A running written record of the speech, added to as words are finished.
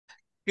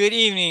Good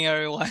evening,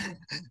 everyone.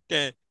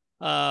 Okay,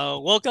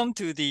 welcome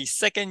to the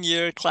second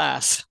year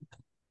class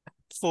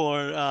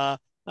for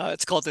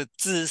it's called the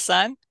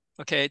ZhiShan.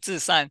 Okay,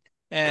 ZhiShan,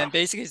 and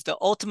basically it's the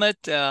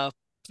ultimate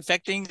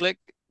perfecting like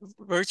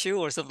virtue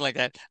or something like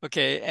that.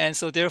 Okay, and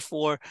so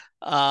therefore,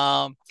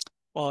 well,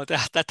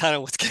 that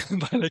title was given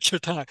by lecture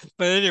time.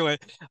 But anyway,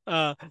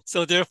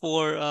 so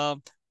therefore,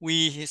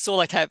 we sort of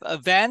like have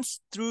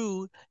advanced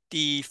through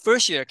the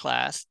first year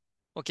class,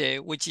 okay,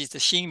 which is the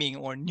Xingming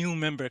or new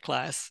member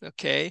class,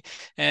 okay,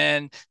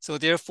 and so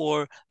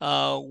therefore,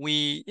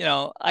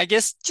 I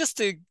guess just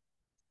to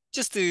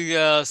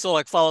sort of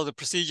like follow the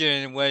procedure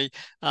in a way,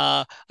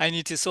 I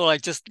need to sort of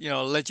like just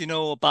let you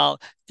know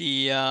about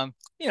the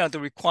the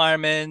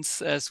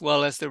requirements as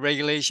well as the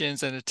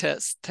regulations and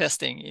the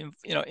testing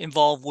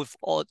involved with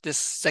all this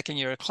second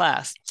year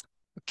class.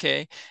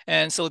 Okay,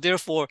 and so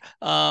therefore,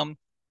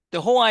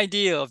 the whole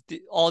idea of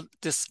all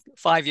this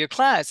 5 year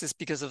class is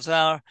because of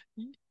our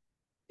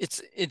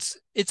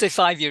it's a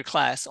 5 year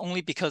class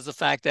only because of the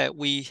fact that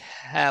we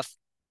have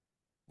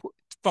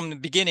from the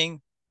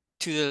beginning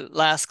to the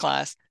last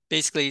class,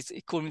 basically it's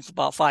equivalent to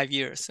about 5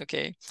 years.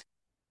 Okay,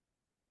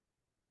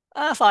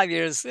 5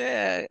 years,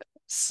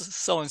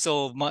 so and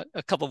so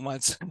a couple of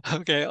months.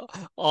 Okay,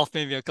 off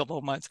maybe a couple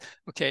of months.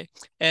 Okay,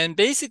 and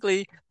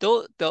basically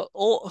the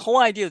whole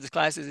idea of the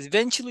class is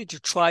eventually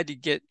to try to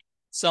get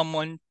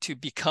someone to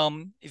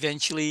become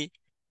eventually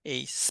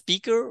a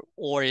speaker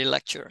or a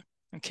lecturer.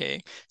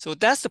 Okay, so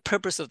that's the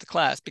purpose of the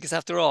class, because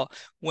after all,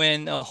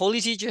 when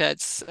Holy Teacher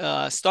had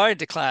started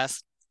the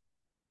class,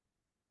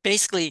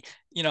 basically,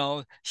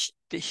 the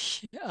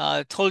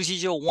Holy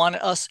Teacher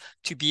wanted us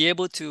to be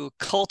able to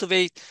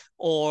cultivate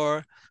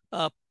or,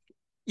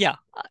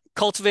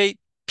 cultivate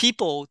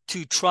people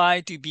to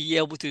try to be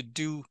able to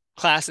do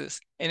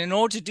classes. And in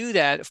order to do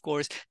that, of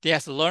course, they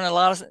have to learn a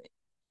lot of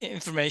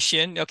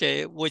information,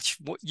 okay, which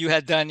you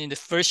had done in the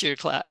first year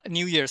class,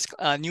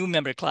 new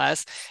member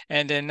class,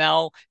 and then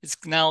now it's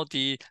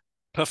the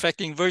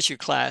perfecting virtue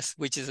class,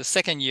 which is the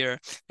second year,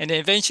 and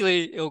then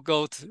eventually it'll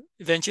go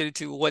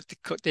to what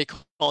they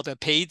call the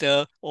paid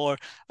or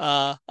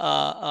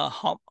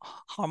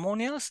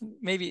harmonious,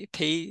 maybe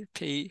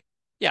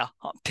yeah,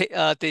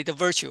 the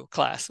virtue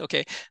class,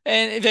 okay,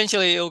 and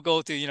eventually it'll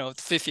go to the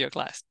fifth year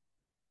class.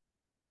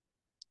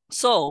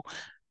 So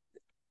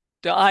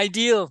the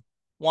idea of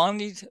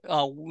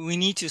we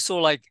need to sort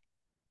of like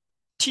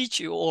teach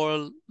you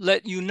or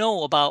let you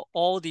know about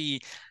all the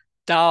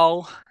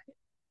Tao,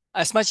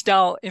 as much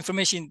Tao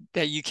information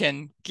that you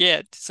can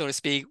get, so to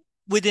speak,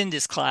 within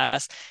this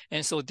class.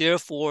 And so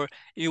therefore,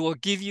 it will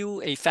give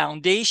you a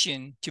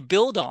foundation to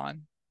build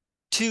on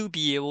to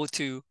be able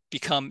to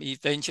become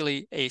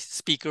eventually a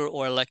speaker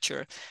or a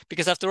lecturer.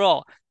 Because after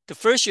all, the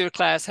first year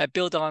class had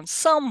built on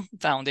some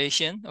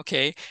foundation,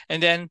 okay,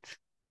 and then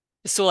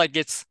it sort of like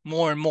gets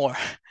more and more.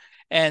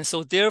 And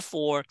so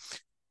therefore,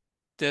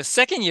 the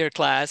second year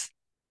class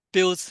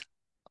builds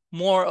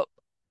more,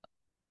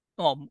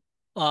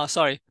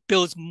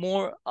 builds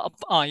more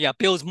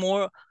builds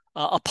more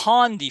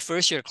upon the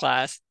first year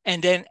class,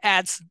 and then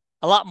adds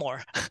a lot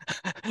more.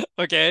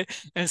 Okay,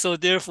 and so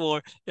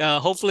therefore,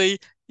 hopefully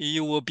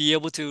you will be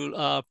able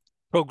to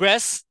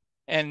progress,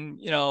 and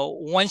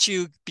once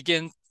you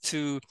begin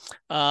to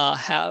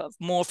have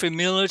more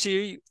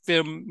familiarity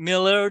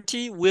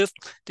with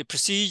the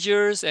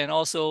procedures and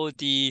also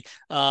the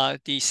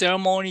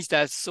ceremonies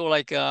that's sort of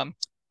like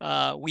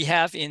we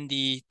have in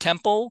the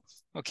temple.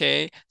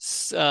 Okay,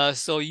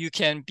 so you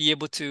can be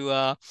able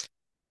to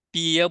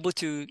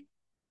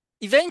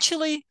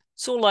eventually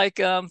sort of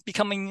like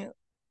becoming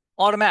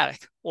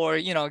automatic, or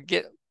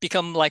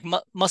become like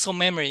muscle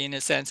memory in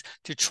a sense,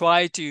 to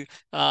try to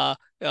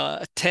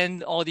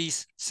attend all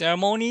these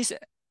ceremonies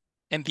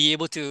and be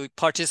able to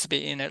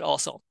participate in it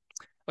also.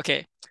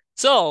 Okay,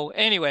 so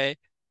anyway,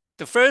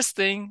 the first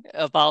thing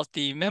about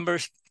the member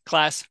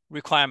class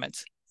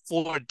requirements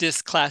for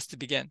this class to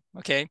begin.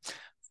 Okay,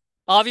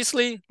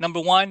 obviously,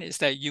 number one is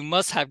that you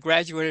must have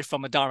graduated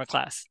from a Dharma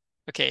class.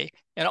 Okay,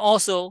 and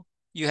also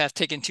you have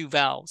taken 2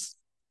 vows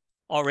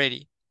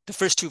already. The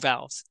first 2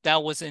 vows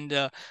that was in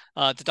the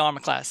Dharma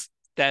class,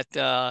 that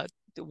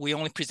we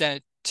only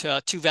presented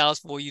 2 vows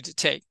for you to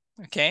take.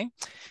 Okay.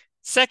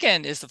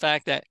 Second is the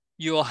fact that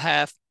you will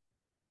have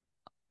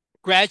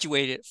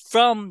graduated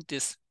from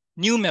this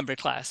new member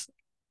class,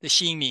 the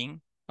Xingming.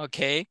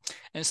 Okay,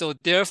 and so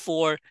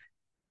therefore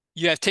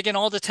you have taken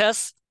all the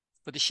tests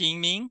for the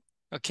Xingming,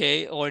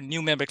 okay, or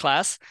new member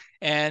class,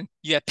 and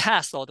you have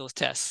passed all those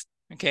tests.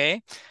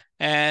 Okay,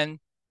 and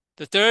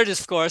the third is,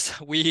 of course,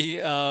 we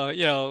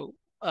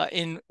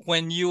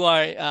when you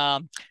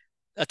are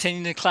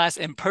attending the class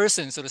in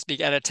person, so to speak,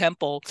 at a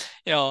temple,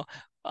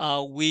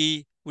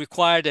 we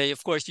require that,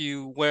 of course,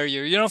 you wear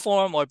your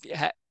uniform or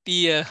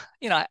be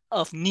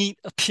of neat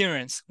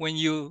appearance when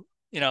you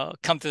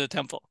come to the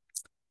temple.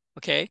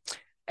 Okay,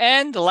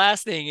 and the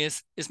last thing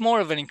is more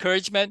of an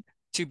encouragement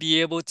to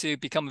be able to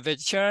become a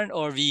vegetarian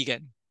or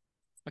vegan.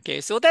 Okay,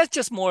 so that's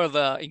just more of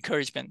an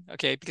encouragement.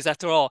 Okay, because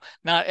after all,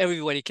 not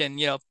everybody can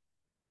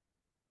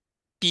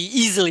be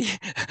easily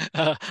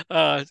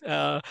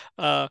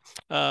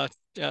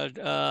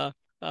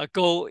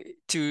go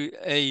to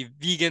a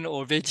vegan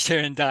or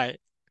vegetarian diet.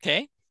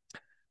 Okay.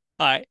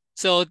 All right.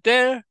 So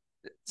there.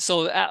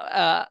 So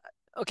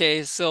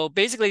okay. So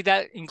basically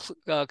that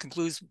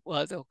concludes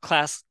the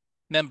class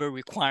member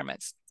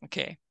requirements.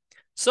 Okay.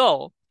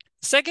 So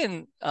the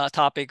second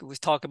topic we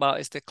talk about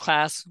is the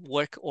class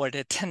work or the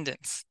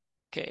attendance.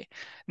 Okay.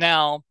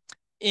 Now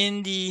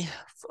in the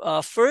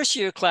first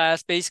year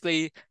class,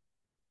 basically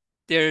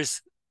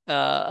there's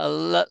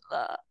a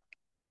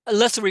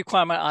lesser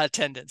requirement on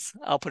attendance.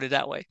 I'll put it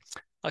that way.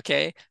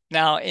 Okay.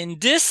 Now in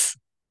this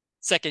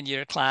second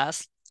year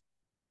class,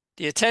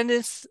 the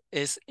attendance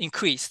is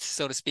increased,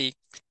 so to speak,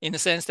 in the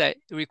sense that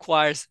it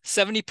requires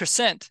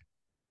 70%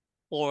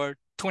 or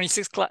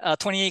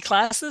 28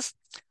 classes,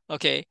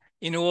 okay,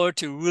 in order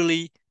to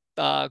really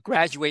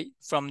graduate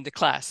from the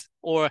class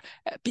or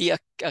be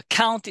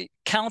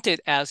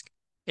counted as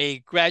a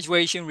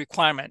graduation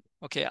requirement.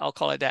 Okay, I'll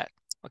call it that.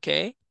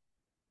 Okay.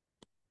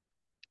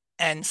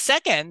 And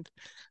second,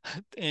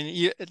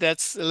 and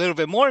that's a little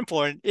bit more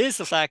important, is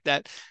the fact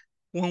that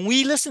when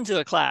we listen to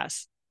a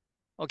class,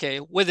 okay,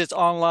 whether it's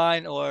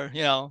online or,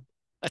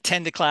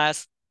 attend the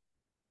class,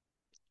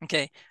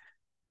 okay,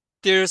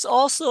 there's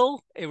also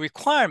a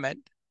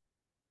requirement.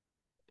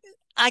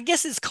 I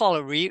guess it's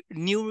called a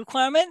new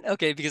requirement,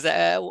 okay, because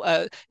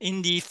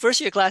in the first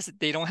year class,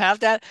 they don't have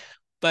that.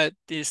 But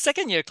the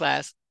second year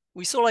class,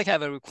 we sort of like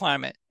have a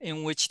requirement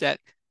in which that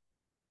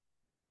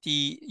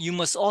you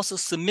must also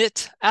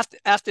submit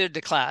after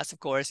the class, of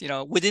course,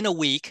 within a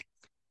week,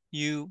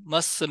 you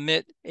must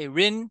submit a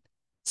written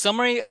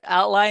summary,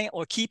 outline,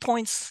 or key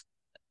points,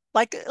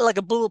 like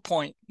a bullet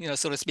point,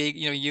 so to speak.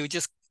 You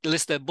just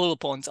list the bullet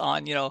points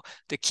on,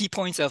 the key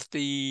points of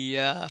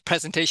the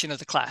presentation of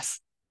the class.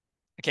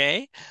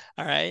 Okay,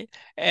 all right.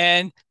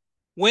 And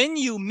when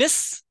you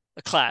miss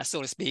a class,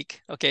 so to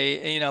speak,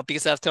 okay,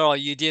 because after all,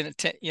 you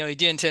didn't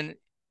attend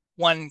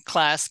one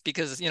class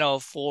because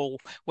for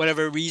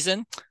whatever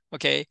reason,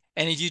 okay,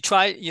 and if you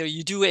try,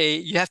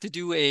 you have to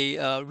do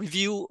a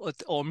review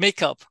or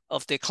makeup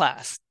of the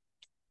class.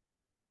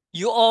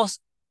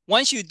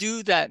 Once you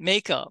do that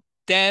makeup,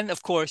 then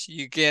of course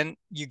you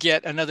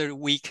get another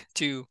week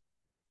to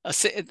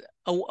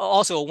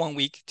also 1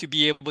 week to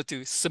be able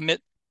to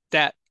submit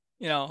that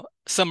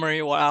summary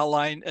or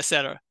outline,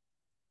 etc.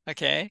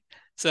 Okay,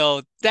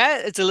 so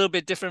that is a little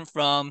bit different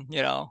from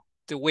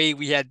the way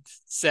we had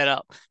set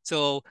up.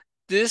 So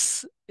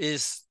this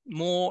is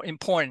more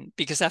important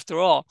because after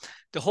all,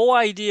 the whole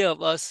idea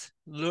of us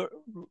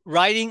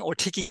writing or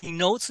taking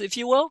notes, if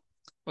you will,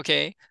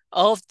 okay,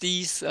 of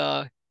these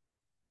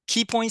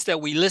key points that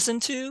we listen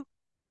to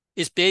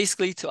is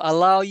basically to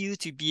allow you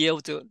to be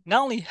able to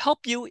not only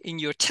help you in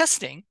your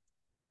testing,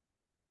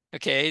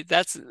 okay,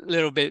 that's a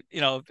little bit,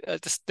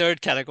 this third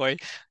category,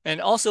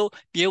 and also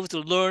be able to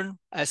learn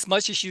as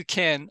much as you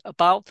can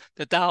about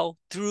the Tao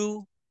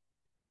through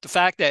the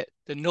fact that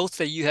the notes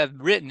that you have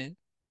written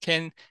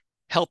can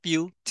help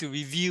you to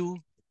review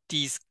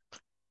these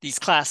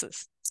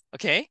classes.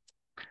 Okay,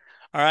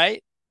 all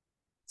right.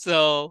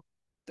 So,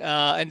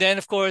 and then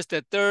of course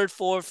the third,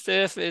 fourth,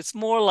 fifth, it's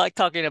more like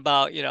talking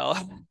about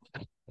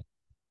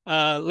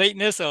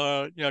lateness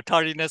or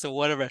tardiness or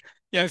whatever.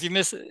 If you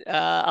miss,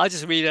 I'll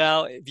just read it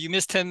out. If you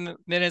miss 10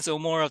 minutes or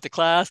more of the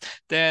class,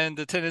 then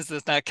the attendance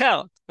does not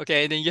count.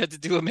 Okay, and then you have to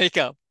do a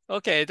makeup.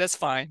 Okay, that's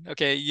fine.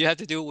 Okay, you have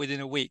to do it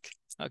within a week.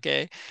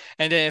 Okay,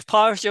 and then if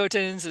partial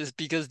attendance is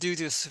because due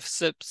to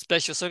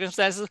special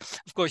circumstances,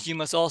 of course you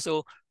must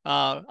also,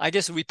 I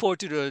guess, report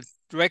to the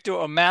director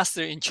or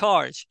master in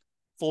charge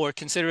for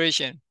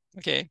consideration.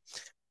 Okay,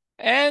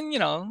 and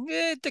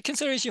the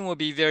consideration will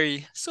be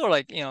very sort of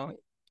like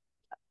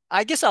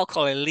I guess I'll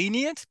call it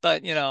lenient,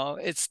 but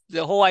it's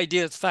the whole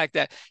idea of the fact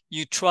that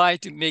you try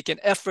to make an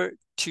effort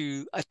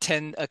to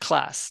attend a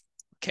class.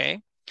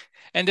 Okay.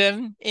 And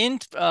then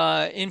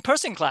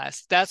in-person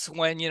class, that's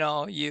when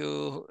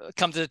you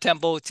come to the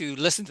temple to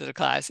listen to the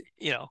class.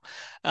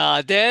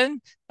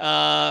 Then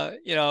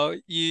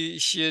you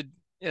should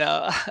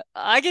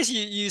I guess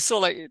you sort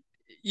of like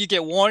you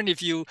get warned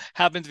if you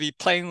happen to be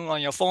playing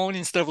on your phone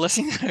instead of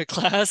listening to the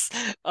class,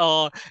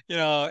 or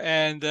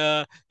and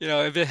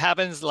if it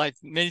happens like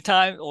many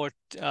times or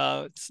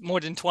more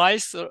than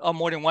twice or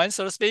more than once,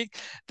 so to speak,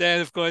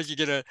 then of course you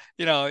get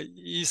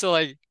you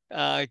sort of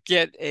like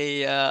get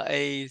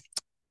a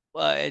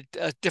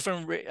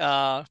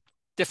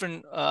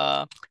different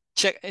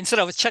check. Instead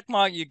of a check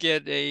mark, you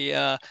get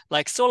a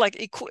like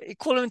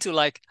equivalent to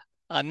like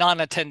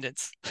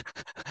non-attendance.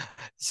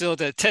 So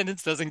the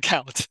attendance doesn't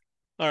count.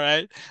 All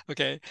right.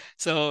 Okay.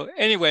 So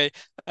anyway,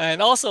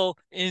 and also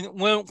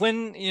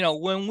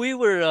when we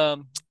were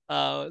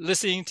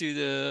listening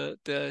to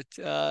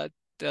the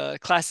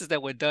classes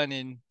that were done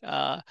in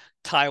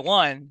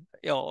Taiwan,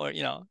 or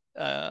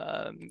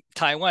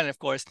Taiwan, of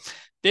course,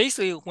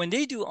 basically when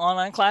they do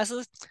online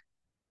classes,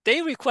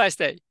 they request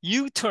that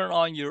you turn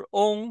on your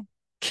own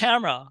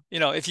camera,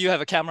 if you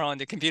have a camera on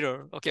the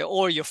computer, okay,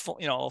 or your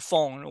phone,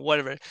 phone or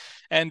whatever.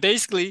 And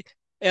basically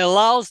it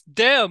allows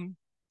them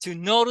to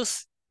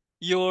notice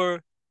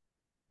your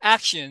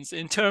actions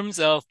in terms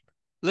of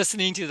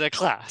listening to the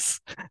class.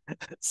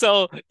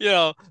 So,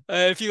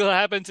 if you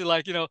happen to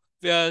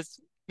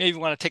maybe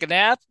want to take a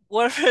nap,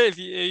 whatever, if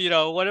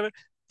whatever,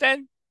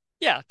 then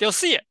yeah, they'll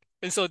see it.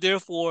 And so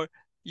therefore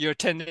your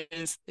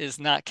attendance is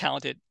not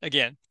counted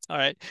again. All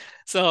right.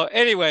 So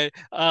anyway,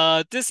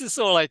 this is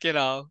sort of like,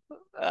 a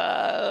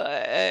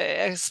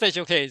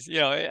special case,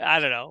 I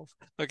don't know.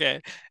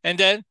 Okay. And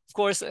then of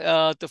course,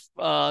 the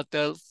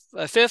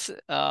fifth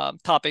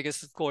topic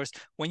is, of course,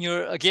 when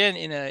you're again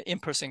in an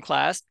in-person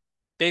class,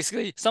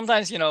 basically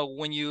sometimes,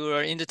 when you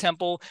are in the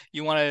temple,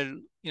 you want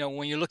to,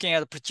 when you're looking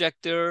at a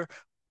projector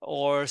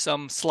or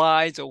some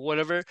slides or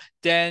whatever,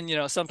 then,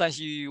 sometimes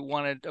you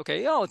want to,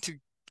 okay, to,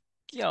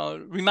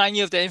 remind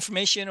you of the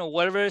information or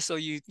whatever. So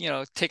you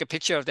take a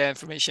picture of that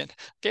information.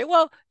 Okay,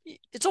 well,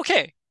 it's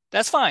okay.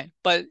 That's fine.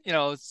 But,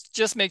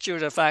 just make sure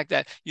the fact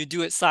that you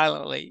do it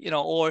silently,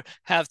 or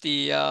have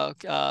the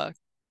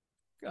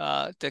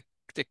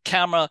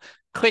camera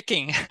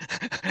clicking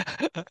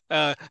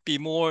be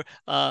more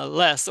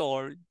less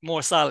or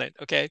more silent.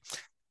 Okay.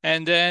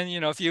 And then,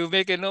 if you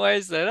make a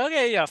noise, then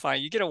okay, yeah,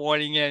 fine. You get a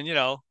warning,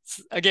 and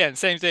again,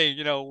 same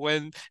thing.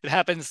 When it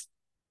happens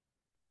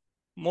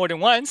more than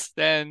once,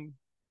 then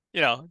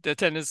the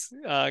attendance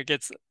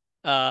gets sort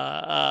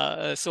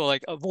of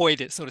like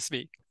avoided, so to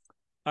speak.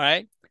 All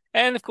right.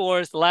 And of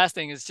course, the last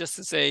thing is just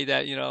to say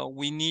that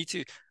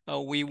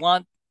we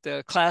want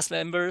the class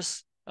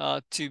members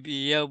to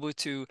be able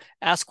to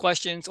ask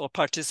questions or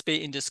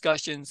participate in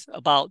discussions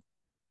about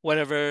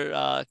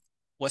whatever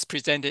was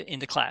presented in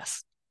the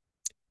class.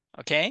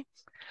 Okay.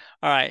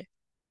 All right.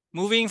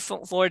 Moving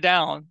forward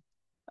down,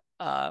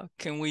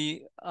 can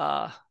we,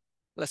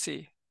 let's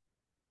see.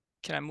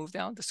 Can I move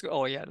down the screen?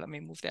 Oh yeah, let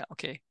me move down.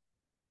 Okay.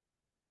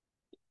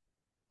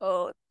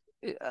 Oh,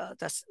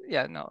 that's,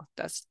 yeah, no,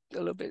 that's a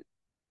little bit,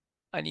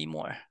 I need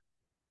more.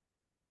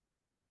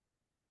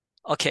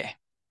 Okay.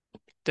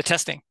 The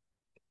testing.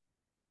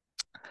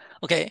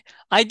 Okay.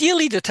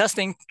 Ideally, the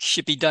testing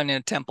should be done in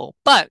a temple,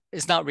 but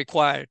it's not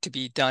required to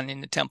be done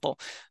in the temple.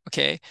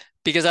 Okay.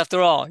 Because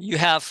after all, you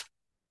have,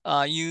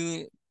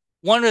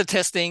 one of the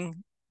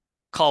testing,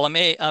 column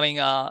A,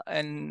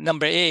 and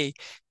number A,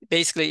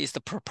 basically is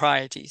the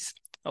proprieties.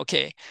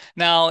 Okay.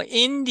 Now,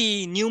 in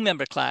the new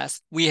member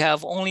class, we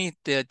have only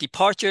the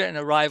departure and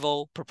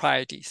arrival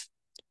proprieties,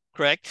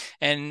 correct?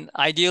 And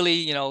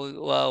ideally,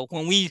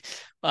 when we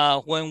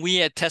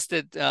had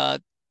tested the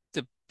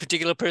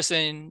particular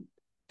person,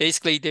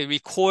 basically they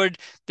record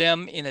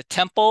them in a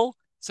tempo,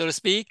 so to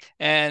speak,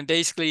 and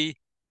basically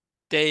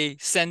they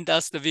send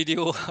us the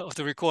video of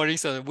the recording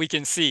so that we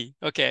can see.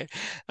 Okay.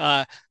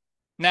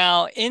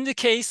 Now, in the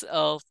case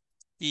of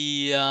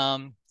the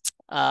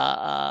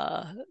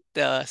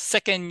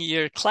second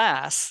year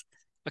class,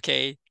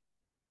 okay,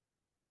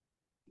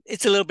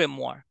 it's a little bit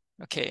more.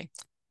 Okay,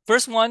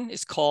 first one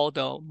is called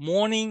the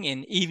morning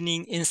and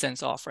evening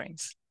incense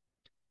offerings.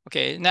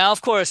 Okay, now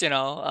of course, those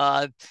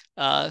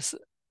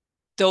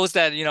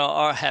that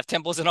have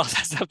temples and all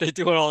that stuff, they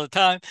do it all the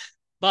time,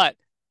 but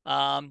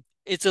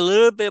it's a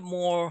little bit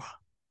more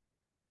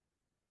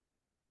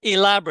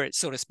elaborate,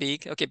 so to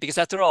speak. Okay, because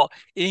after all,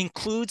 it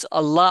includes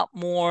a lot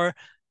more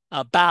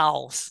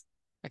bows.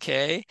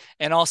 Okay,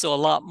 and also a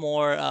lot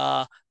more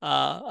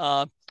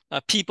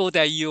people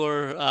that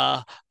you're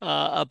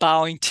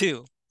bowing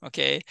to.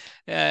 Okay,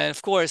 and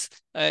of course,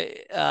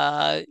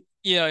 in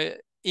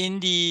the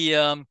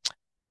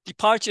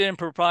departure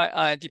and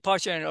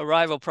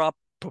arrival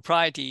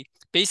propriety,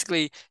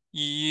 basically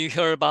you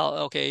heard about,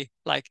 okay,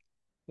 like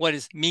what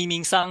is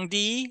Miming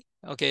Sangdi?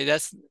 Okay,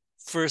 that's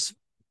first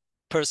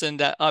person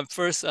that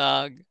first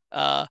a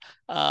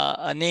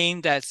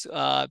name that's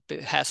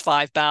has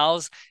 5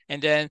 vowels,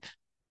 and then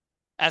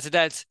after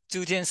that,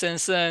 诸天神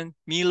圣,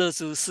 弥勒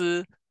祖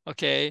师.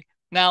 Okay,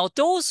 now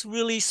those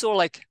really sort of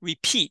like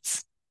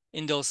repeats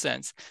in those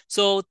sense.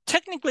 So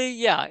technically,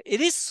 yeah, it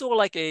is sort of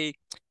like a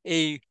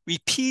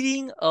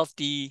repeating of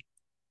the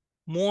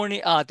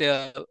morning,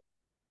 the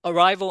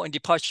arrival and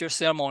departure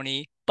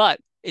ceremony, but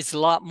it's a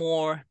lot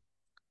more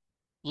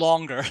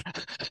longer,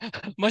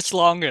 much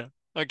longer.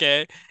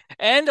 Okay,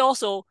 and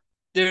also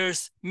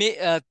it's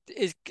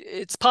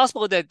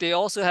possible that they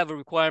also have a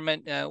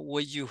requirement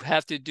where you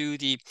have to do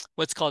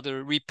what's called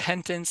the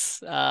repentance.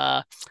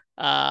 It's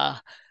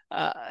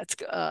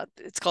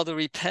called the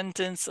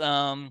repentance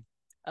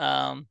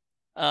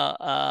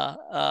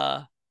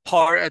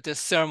part of the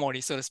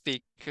ceremony, so to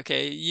speak.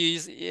 Okay,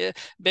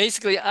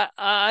 basically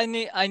I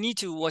need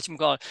to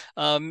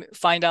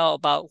find out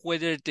about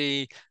whether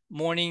the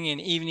morning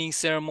and evening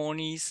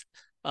ceremonies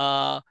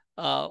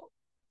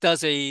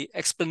does a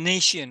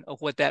explanation of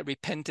what that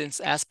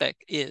repentance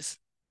aspect is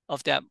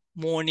of that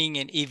morning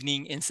and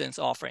evening incense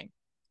offering.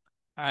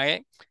 All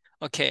right.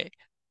 Okay.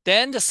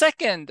 Then the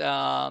second,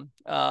 I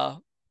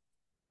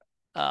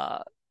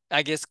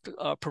guess,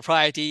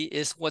 propriety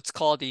is what's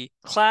called the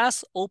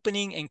class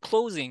opening and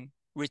closing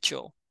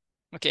ritual.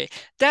 Okay.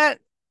 The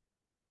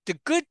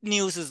good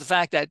news is the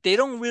fact that they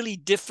don't really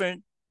differ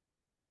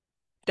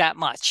that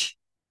much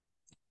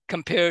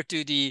compared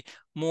to the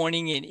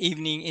morning and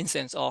evening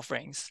incense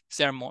offerings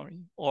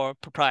ceremony or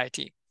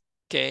propriety.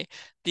 Okay,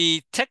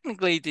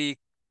 technically the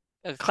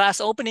class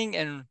opening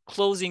and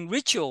closing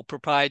ritual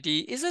propriety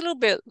is a little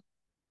bit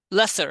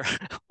lesser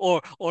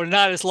or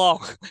not as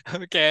long.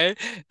 Okay,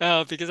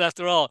 because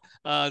after all,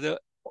 the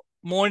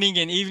morning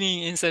and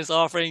evening incense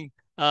offering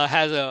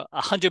has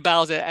 100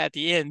 bows at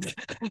the end,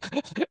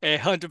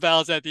 100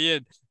 bows at the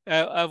end,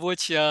 of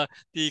which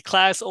the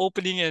class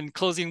opening and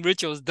closing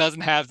rituals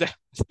doesn't have that.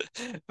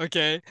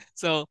 Okay,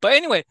 so but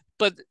anyway,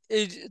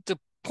 the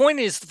point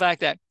is the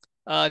fact that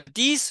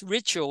these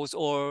rituals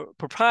or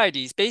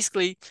proprieties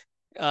basically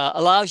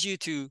allows you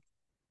to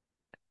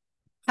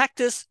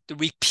practice the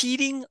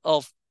repeating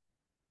of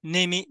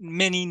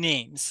many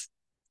names.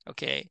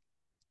 Okay,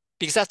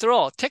 because after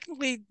all,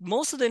 technically,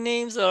 most of the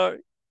names are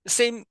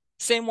the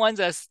same ones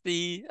as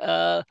the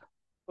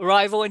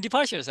arrival and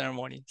departure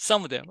ceremony.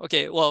 Some of them,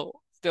 okay,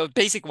 well, the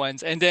basic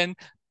ones, and then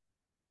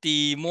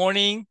the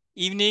morning,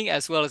 evening,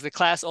 as well as the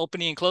class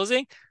opening and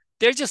closing.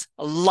 They're just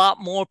a lot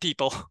more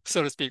people,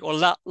 so to speak, or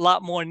a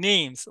lot more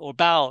names or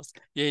bows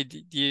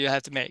you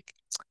have to make.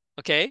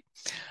 Okay,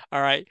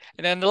 all right,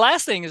 and then the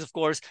last thing is, of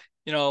course,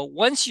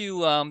 once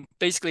you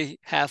basically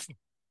have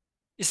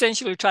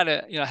essentially try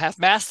to have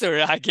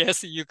mastered, I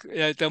guess,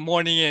 the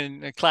morning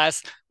and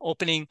class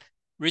opening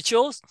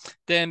rituals,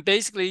 then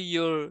basically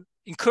you're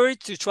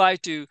encouraged to try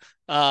to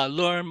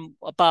learn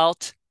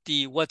about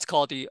what's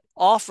called the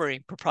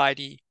offering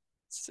propriety.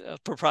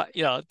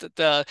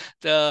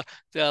 The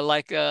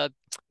like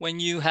when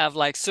you have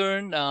like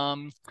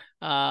certain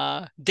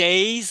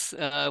days,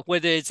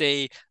 whether it's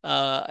a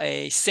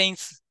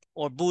saint's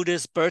or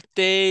Buddha's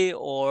birthday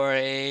or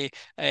a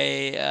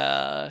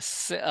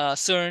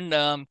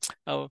certain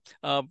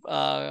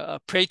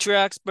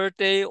patriarch's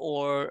birthday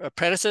or a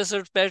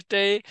predecessor's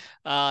birthday,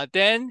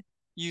 then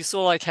you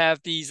sort of like have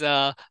these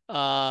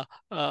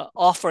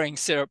offering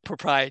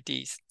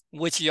proprieties,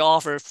 which you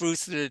offer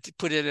fruits to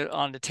put it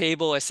on the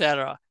table,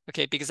 etc.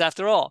 Okay, because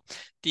after all,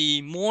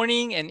 the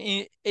morning and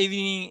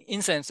evening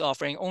incense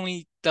offering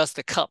only does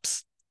the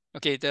cups.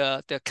 Okay,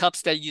 the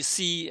cups that you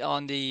see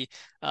on the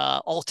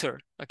altar.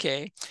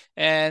 Okay,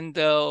 and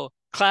the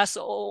class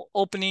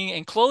opening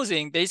and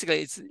closing,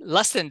 basically it's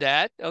less than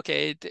that.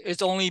 Okay,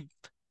 it's only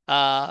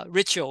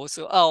rituals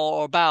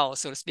or bows,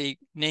 so to speak,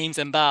 names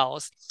and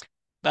bows.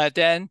 But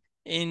then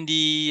in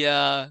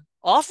the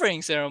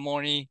offering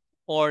ceremony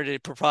or the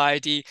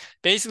propriety,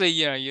 basically,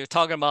 you're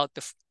talking about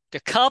the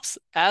cups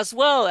as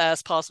well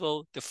as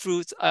possible the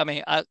fruits. I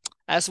mean,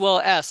 as well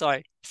as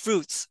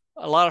fruits,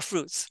 a lot of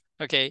fruits.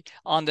 Okay,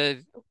 on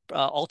the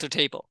altar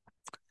table.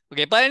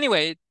 Okay, but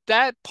anyway,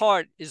 that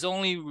part is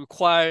only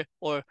required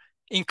or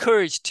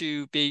encouraged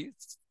to be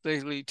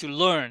basically to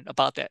learn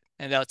about that,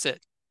 and that's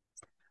it.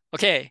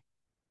 Okay,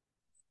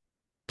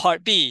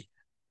 part B,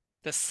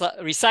 the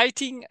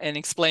reciting and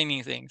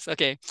explaining things.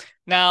 Okay,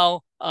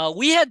 now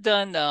we had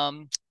done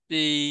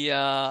the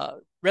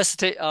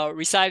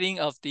reciting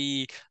of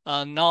the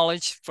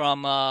knowledge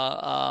from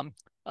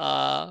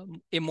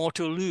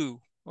Immortal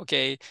Lu.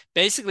 Okay,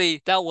 basically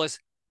that was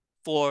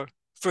for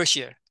first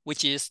year,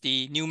 which is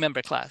the new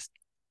member class.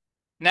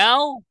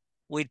 Now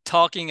we're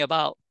talking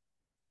about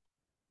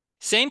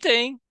same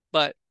thing,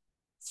 but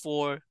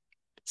for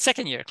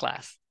second year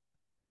class.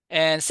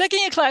 And second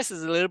year class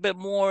is a little bit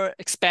more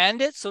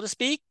expanded, so to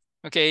speak.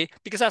 Okay,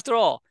 because after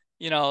all,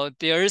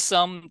 there is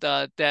some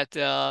that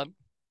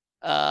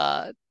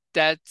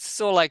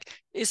sort of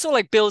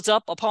like builds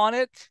up upon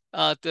it,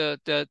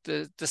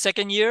 the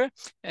second year,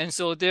 and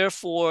so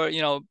therefore,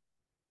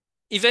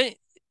 even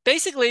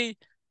basically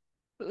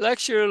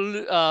lecture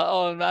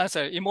I'm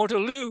sorry,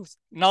 Immortal Lu's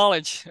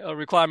knowledge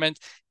requirement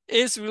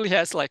really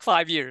has like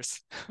 5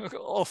 years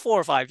or 4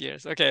 or 5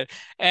 years. Okay,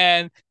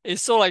 and it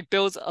sort of like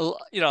builds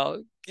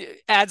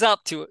adds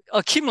up to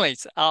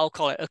accumulates. I'll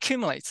call it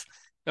accumulates.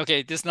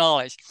 Okay, this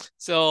knowledge.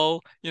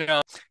 So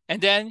and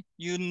then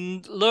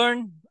you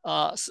learn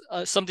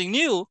something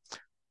new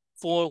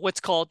for what's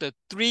called the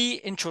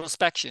 3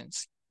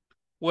 introspections,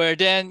 where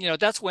then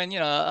that's when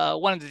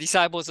one of the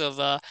disciples of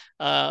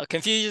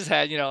Confucius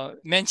had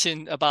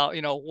mentioned about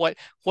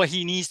what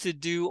he needs to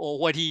do or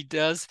what he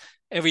does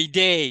every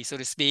day, so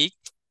to speak,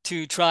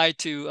 to try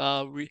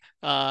to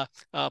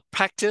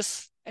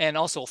practice and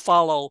also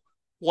follow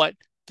what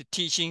the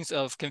teachings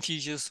of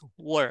Confucius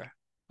were.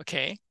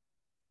 Okay.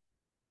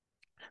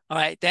 All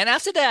right. Then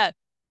after that,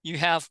 you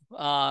have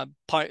part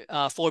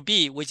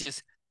 4B, which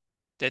is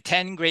the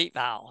 10 great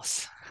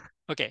vows.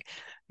 Okay.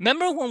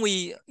 Remember when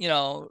we,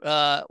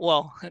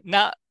 well,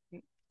 not,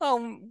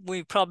 well,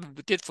 we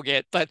probably did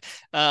forget, but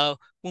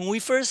when we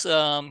first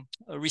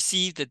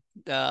received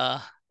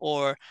the,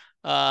 or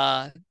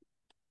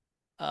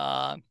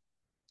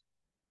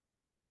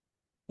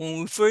when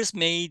we first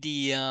made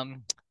the,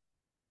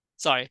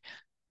 sorry,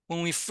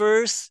 when we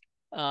first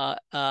had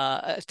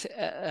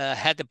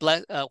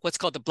the what's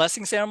called the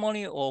blessing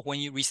ceremony, or when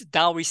you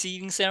Dao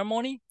receiving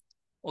ceremony,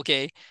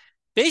 okay,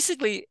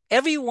 basically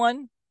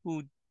everyone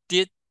who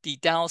did the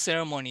Dao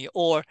ceremony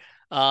or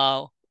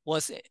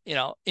was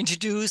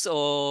introduced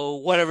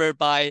or whatever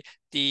by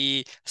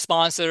the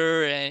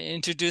sponsor and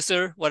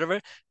introducer, whatever,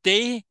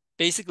 they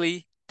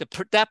basically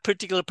that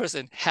particular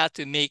person had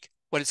to make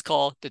what is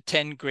called the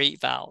 10 great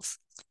vows.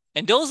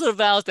 And those are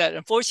vows that,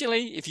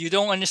 unfortunately, if you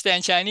don't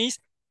understand Chinese,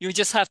 you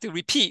just have to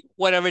repeat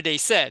whatever they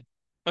said,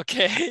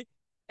 okay?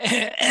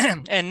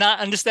 And not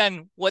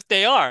understand what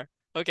they are.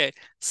 Okay,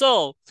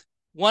 so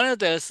one of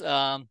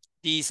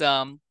these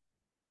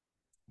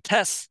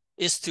tests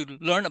is to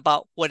learn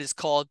about what is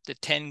called the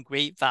 10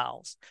 great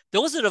vows.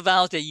 Those are the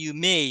vows that you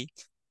made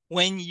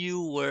when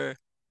you were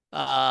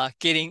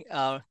getting,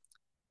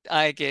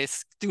 I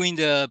guess, doing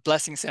the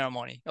blessing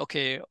ceremony,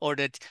 okay, or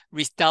the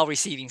Tao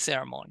receiving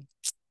ceremony.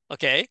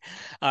 Okay,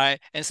 all right,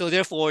 and so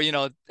therefore,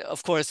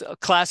 of course, a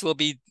class will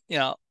be,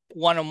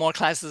 one or more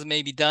classes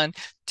may be done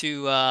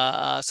to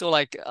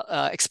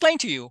explain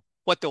to you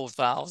what those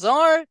vows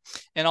are,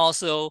 and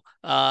also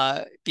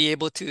be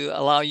able to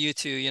allow you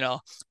to,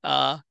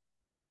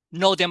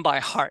 know them by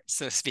heart,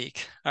 so to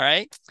speak. All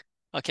right,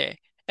 okay,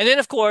 and then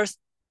of course,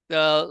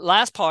 the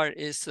last part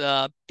is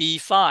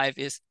B5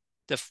 is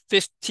the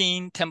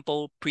 15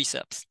 temple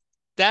precepts.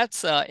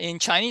 That's in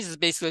Chinese is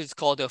basically it's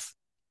called the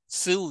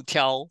 15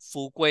条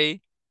福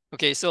规.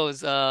 Okay, so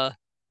it's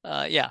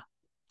yeah,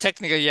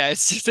 technically, yeah,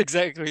 it's just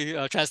exactly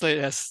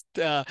translated as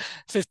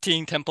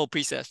 15 temple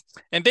precepts.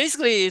 And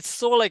basically it's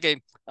sort of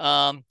like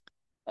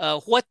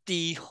what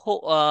the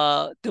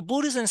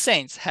Buddhists and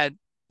saints had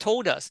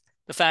told us,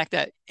 the fact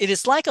that it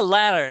is like a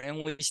ladder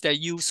in which that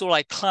you sort of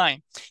like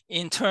climb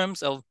in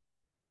terms of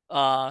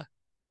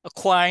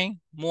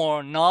acquiring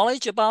more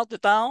knowledge about the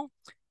Tao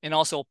and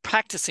also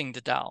practicing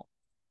the Tao.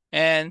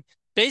 And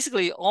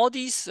basically all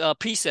these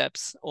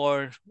precepts,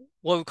 or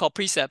what we call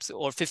precepts,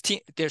 or 15,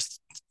 there's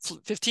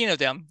 15 of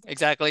them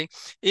exactly,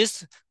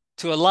 is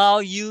to allow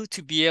you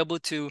to be able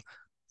to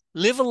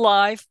live a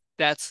life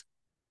that's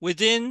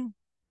within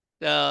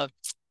the,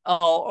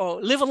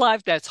 or live a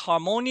life that's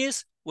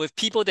harmonious with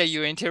people that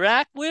you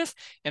interact with,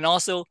 and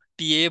also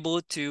be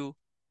able to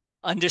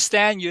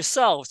understand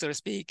yourself, so to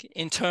speak,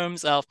 in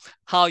terms of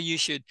how you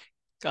should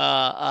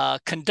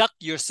conduct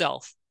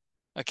yourself,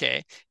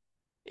 okay,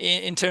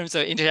 in terms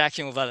of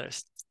interaction with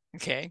others,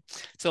 okay?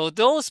 So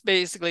those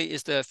basically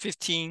is the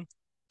 15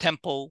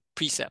 temple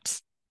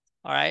precepts,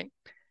 all right?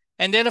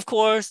 And then, of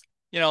course,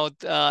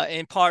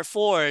 in part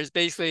 4 is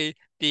basically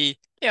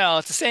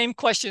it's the same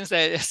questions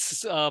that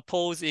is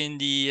posed in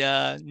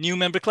the new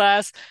member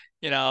class.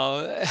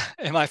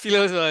 Am I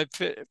filial with my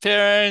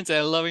parents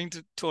and loving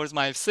towards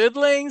my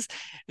siblings?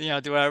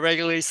 Do I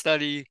regularly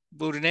study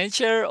Buddha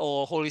nature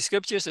or holy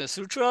scriptures and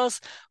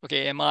sutras?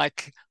 Okay, am I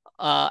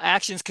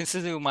actions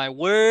consistent with my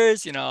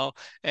words? And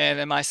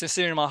am I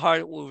sincere in my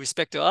heart with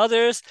respect to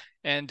others?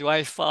 And do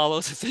I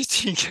follow the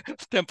 15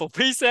 temple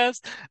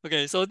precepts?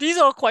 Okay, so these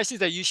are questions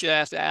that you should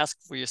have to ask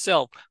for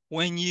yourself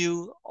when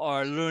you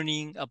are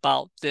learning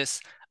about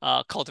this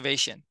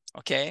cultivation,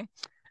 okay?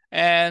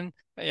 And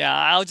yeah,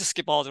 I'll just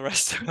skip all the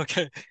rest,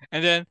 okay?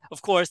 And then,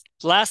 of course,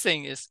 last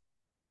thing is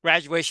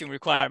graduation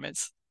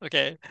requirements,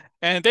 okay?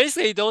 And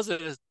basically, those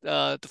are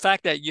the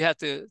fact that you have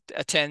to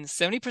attend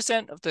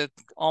 70% of the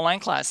online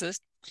classes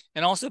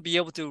and also be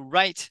able to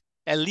write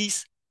at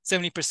least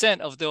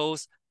 70% of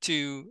those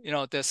to,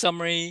 the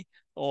summary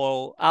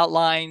or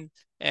outline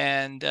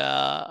and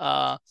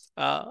other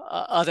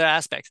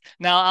aspects.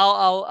 Now,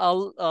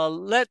 I'll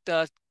let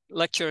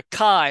lecturer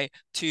Kai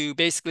to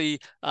basically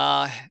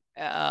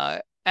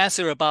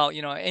answer about,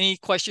 any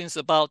questions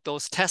about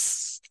those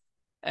tests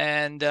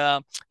and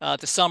the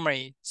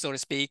summary, so to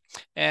speak.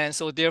 And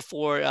so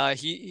therefore,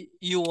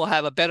 you will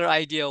have a better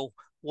idea of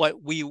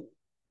what we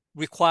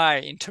require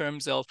in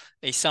terms of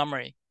a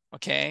summary,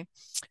 okay?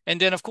 And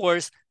then, of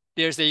course,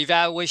 there's the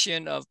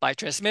evaluation of by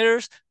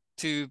transmitters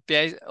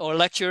or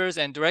lecturers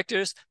and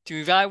directors to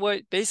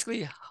evaluate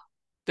basically,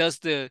 does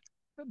the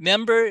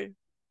member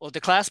or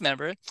the class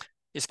member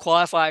is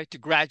qualified to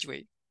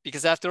graduate?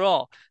 Because after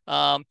all,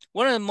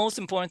 one of the most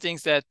important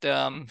things that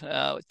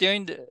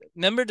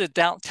remember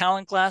the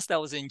talent class that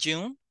was in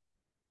June,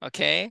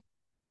 okay?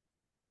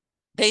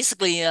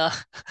 Basically,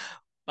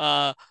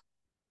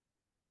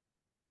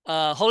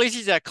 Holy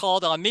Teacher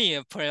called on me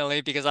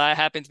apparently because I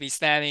happened to be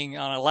standing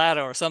on a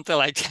ladder or something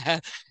like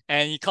that,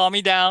 and he called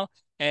me down,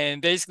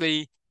 and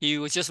basically he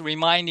was just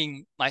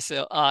reminding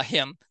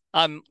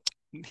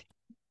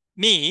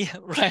me,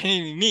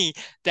 reminding me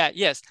that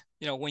yes,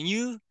 when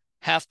you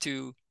have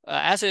to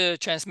as a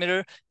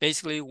transmitter,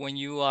 basically when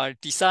you are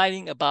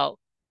deciding about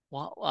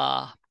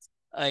or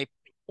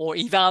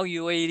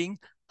evaluating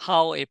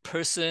how a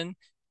person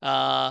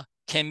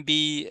can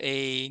be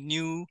a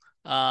new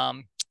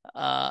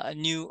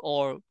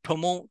or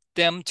promote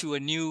them to a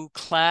new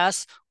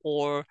class,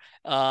 or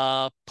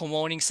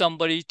promoting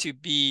somebody to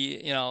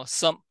be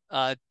some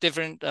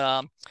different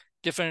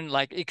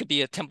like it could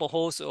be a temple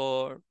host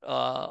or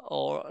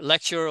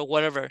lecturer or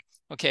whatever,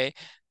 okay?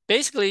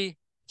 Basically,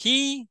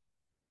 he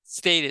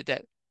stated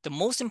that the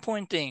most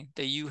important thing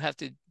that you have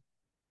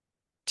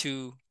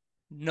to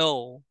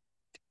know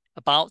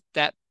about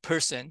that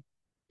person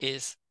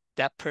is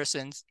that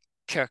person's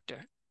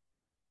character.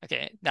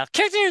 Okay, now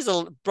character is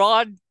a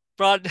broad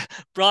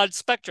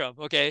spectrum.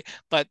 Okay,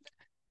 but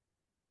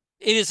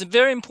it is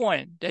very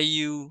important that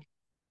you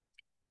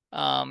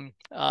know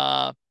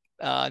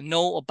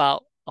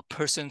about a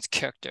person's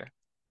character.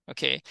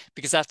 Okay,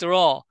 because after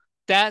all,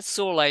 that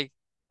sort of like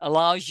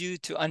allows you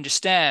to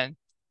understand,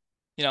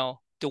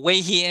 the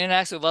way he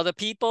interacts with other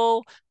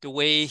people, the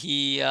way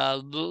he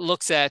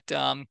looks at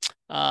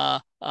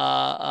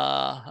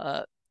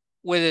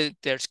whether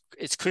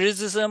it's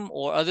criticism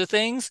or other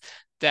things,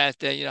 that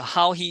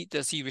how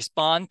does he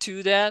respond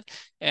to that.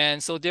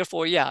 And so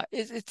therefore, yeah,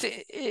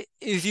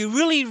 if you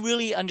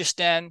really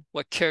understand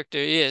what character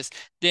is,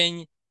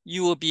 then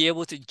you will be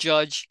able to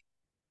judge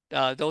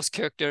those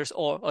characters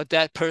or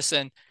that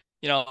person,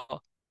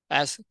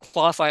 as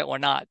qualified or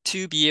not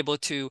to be able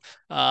to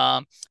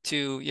advance,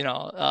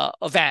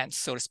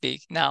 so to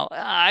speak. Now,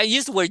 I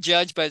use the word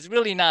judge, but it's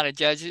really not a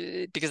judge,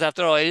 because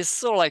after all, it's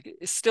sort of like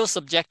it's still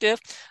subjective.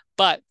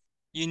 But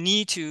you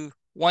need to,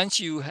 once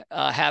you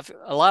have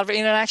a lot of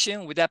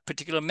interaction with that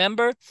particular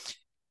member,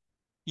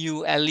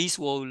 you at least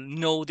will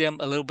know them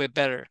a little bit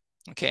better.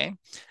 Okay.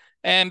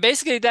 And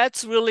basically,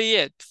 that's really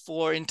it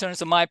in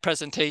terms of my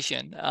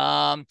presentation.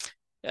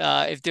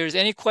 If there's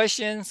any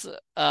questions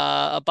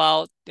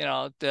about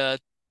the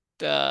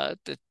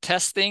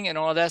testing and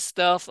all that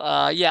stuff,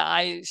 yeah,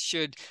 I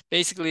should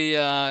basically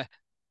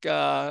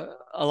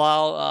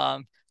allow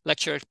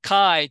lecturer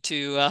Kai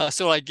to sort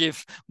of like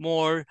give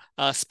more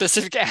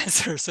specific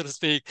answers, so to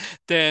speak,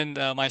 than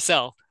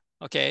myself.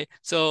 Okay,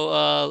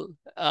 so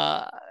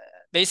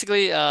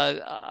basically,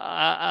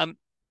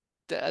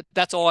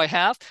 that's all I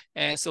have.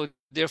 And so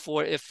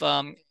therefore, if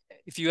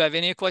you have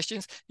any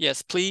questions,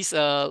 yes, please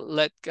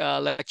let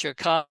lecturer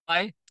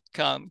Kai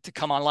come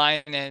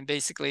online and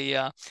basically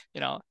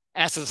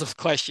answer those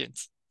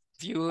questions.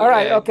 If you All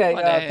right. Okay.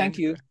 want Thank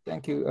you.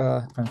 Thank you,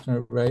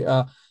 Commissioner Ray.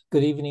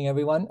 Good evening,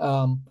 everyone.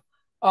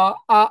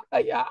 Yeah,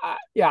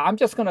 I'm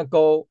just gonna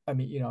go. I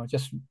mean,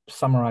 just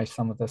summarize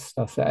some of the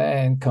stuff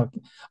yeah,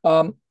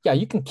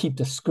 you can keep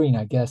the screen,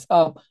 I guess.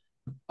 I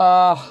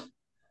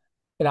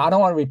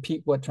don't want to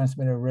repeat what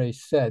Transmitter Ray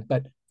said,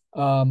 but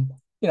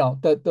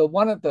the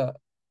one of the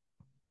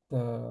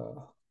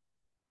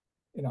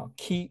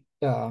key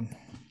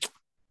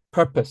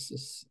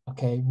purposes,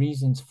 okay,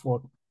 reasons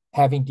for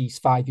having these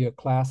 5-year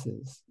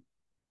classes,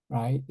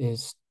 right,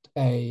 is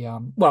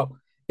well,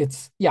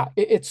 it's to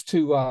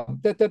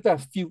there are a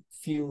few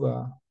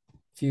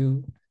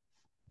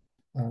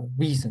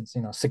reasons,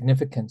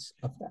 significance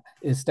of that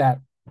is that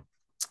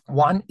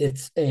one,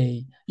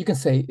 you can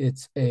say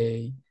it's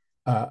a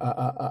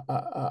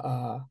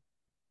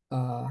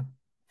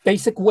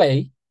basic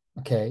way,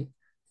 okay,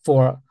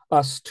 for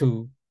us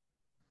to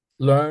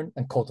learn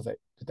and cultivate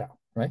the Tao,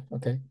 right?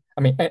 Okay,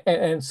 I mean, and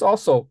it's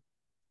also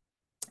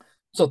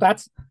so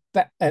that's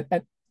that and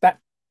that.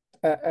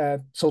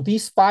 So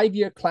these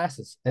 5-year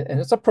classes, and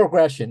it's a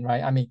progression,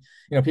 right? I mean,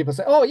 people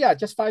say, "Oh yeah,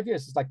 just 5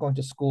 years. It's like going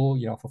to school,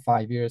 for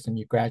 5 years, and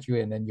you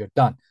graduate, and then you're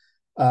done."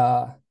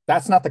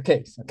 That's not the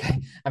case,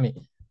 okay? I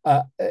mean,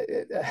 a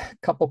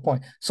couple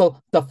points.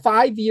 So the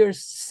 5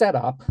 years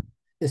setup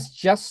is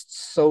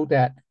just so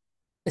that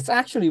it's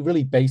actually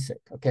really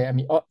basic, okay? I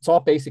mean, it's all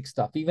basic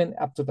stuff, even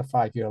up to the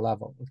 5-year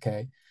level,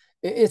 okay?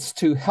 It's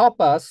to help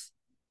us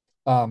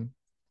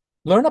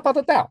learn about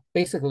the Tao,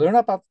 basically learn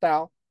about the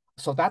Tao.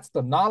 So that's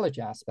the knowledge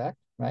aspect,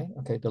 right?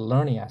 Okay, the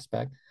learning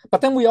aspect.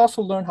 But then we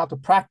also learn how to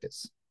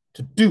practice,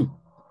 to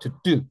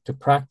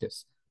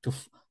practice, to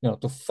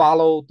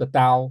follow the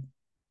Tao,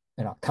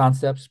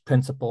 concepts,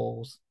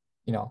 principles,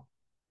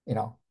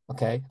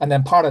 okay. And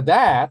then part of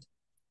that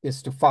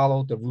is to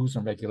follow the rules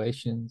and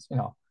regulations,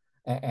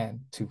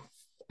 and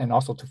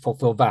also to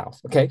fulfill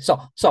vows. Okay,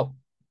 so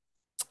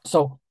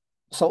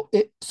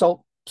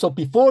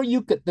before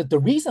you could, the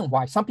reason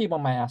why some people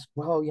might ask,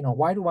 well,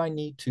 why do I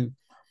need to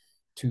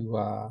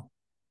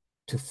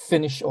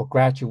finish or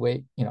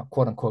graduate,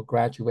 quote unquote,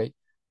 graduate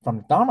from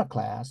the Dharma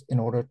class in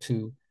order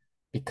to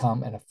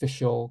become an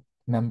official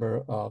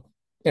member of,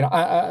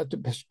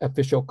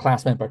 official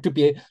class member, to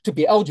be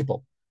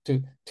eligible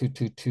to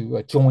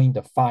join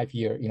the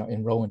 5-year,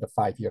 enroll in the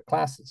 5-year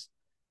classes.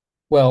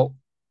 Well,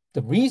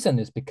 the reason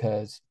is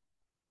because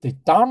the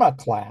Dharma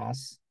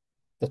class,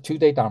 the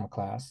 2-day Dharma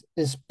class,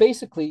 is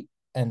basically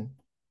an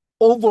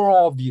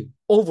overall view,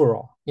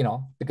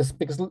 because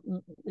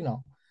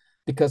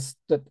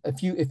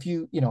if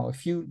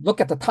you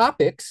look at the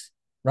topics,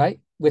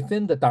 right,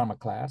 within the Dharma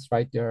class,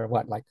 right, there are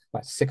what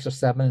 6 or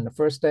 7 in the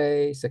first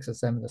day, 6 or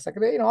 7 in the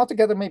second day,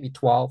 altogether maybe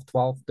 12,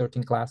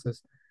 13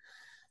 classes.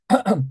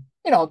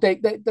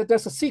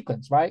 There's a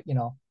sequence, right?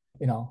 The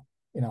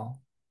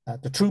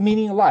true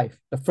meaning of life,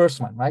 the first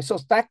one, right? So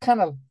that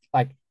kind of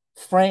like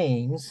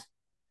frames,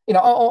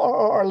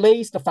 or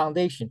lays the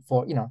foundation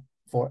for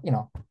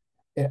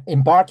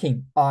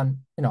embarking on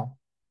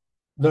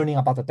learning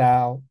about the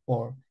Tao,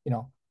 or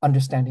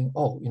understanding,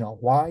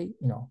 why,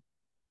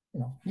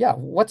 yeah,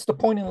 what's the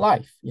point in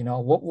life?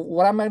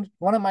 What am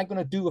I going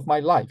to do with my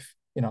life?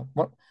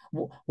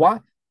 Why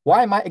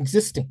am I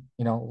existing?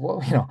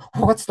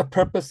 What's the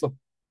purpose of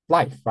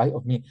life, right?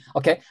 Of meaning.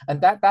 Okay,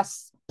 and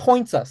that's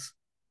points us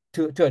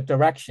to a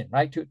direction,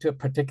 right? To a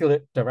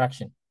particular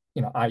direction,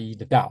 i.e.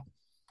 the Tao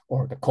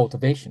or the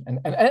cultivation,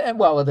 and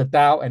well, the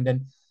Tao, and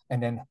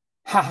then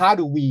how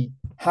do we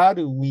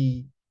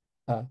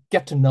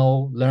get to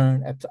know,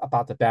 learn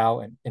about the Tao,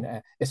 and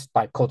it's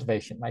by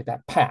cultivation, right?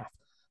 That path.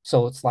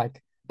 So it's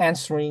like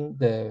answering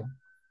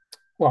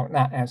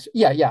not answer,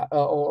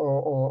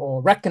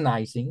 or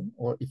recognizing,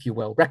 or if you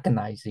will,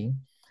 recognizing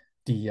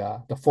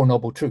the Four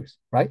Noble Truths,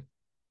 right?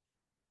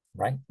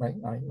 Right.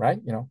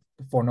 The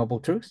Four Noble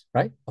Truths,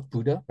 right? Of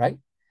Buddha, right?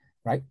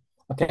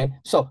 Okay.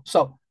 So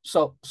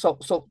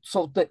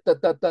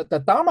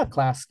the Dharma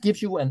class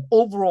gives you an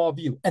overall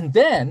view, and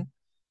then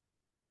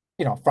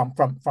from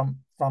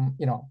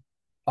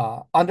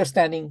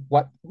understanding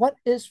what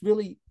is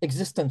really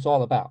existence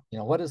all about,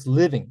 what is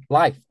living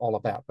life all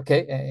about,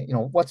 okay,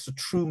 what's the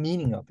true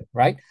meaning of it,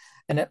 right?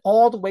 And then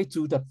all the way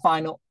to the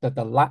final,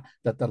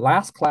 the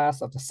last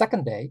class of the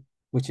second day,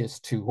 which is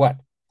to what?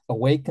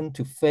 Awaken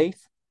to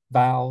faith,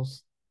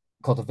 vows,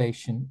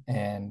 cultivation,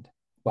 and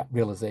what?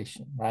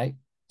 Realization, right?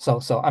 So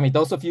I mean,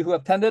 those of you who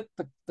attended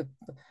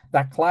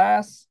that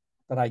class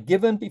that I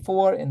given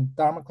before in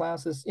Dharma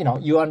classes,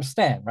 you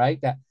understand,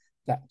 right?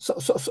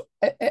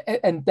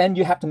 And then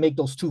you have to make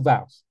those two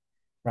vows,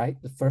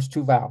 right? The first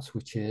two vows,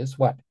 which is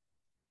what?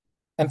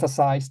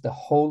 Emphasize the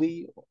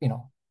holy,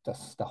 the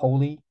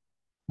holy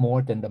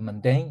more than the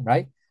mundane,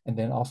 right? And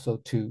then also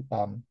to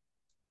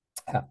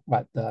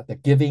the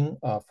giving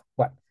of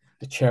what?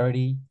 The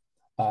charity,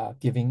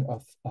 giving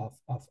of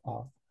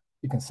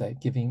you can say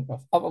giving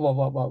of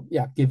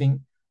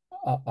giving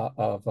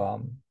of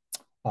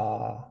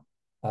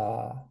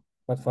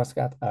what's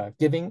that?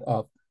 Giving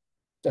of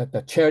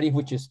the charity,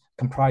 which is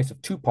comprised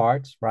of two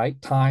parts,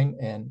 right? Time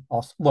and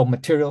also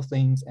material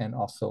things, and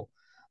also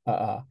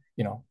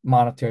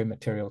monetary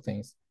material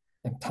things,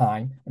 and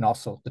time, and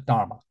also the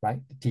Dharma,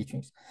 right? The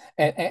teachings,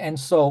 and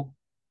so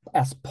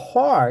as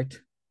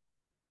part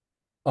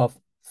of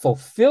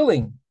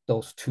fulfilling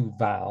those two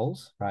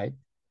vows, right?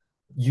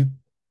 You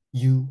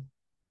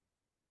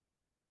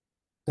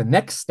the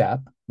next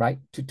step, right?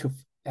 To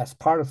as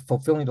part of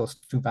fulfilling those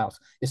two vows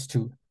is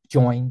to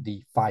join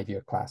the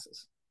 5-year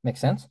classes. Make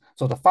sense?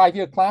 So the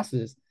 5-year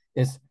classes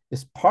is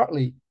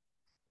partly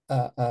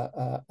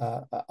a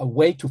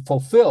way to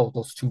fulfill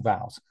those two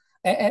vows.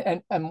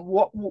 And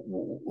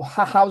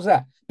how's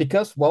that?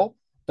 Because, well,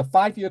 the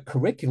 5-year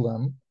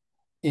curriculum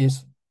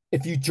is,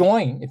 if you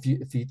join, if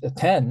you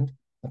attend,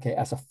 okay,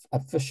 as an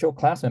official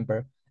class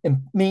member, it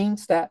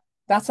means that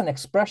that's an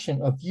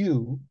expression of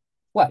you,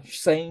 what,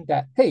 saying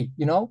that, hey,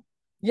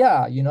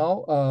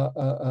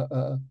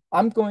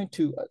 I'm going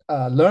to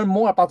learn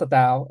more about the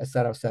Tao, et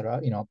cetera,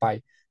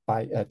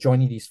 by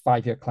joining these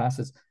 5-year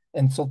classes.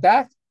 And so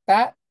that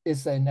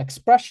is an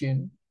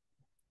expression,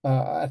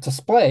 a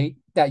display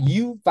that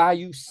you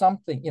value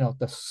something,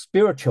 the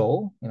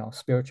spiritual,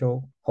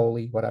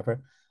 holy,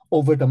 whatever,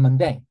 over the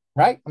mundane,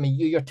 right? I mean,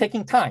 you're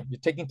taking time. You're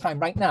taking time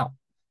right now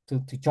to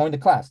join the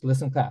class,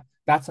 listen to class.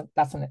 That's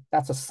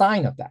a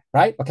sign of that,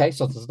 right? Okay,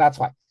 so that's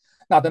why.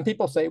 Now, then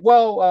people say,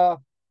 well,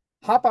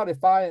 how about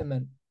if I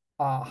am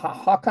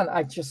how can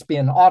I just be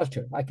an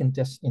auditor? I can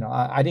just,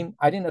 I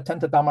didn't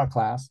attend the Dharma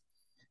class.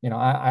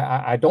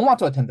 I don't want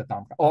to attend the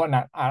Dharma, or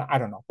not, I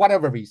don't know,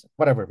 whatever reason,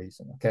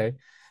 okay?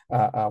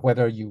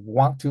 Whether you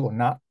want to or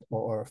not,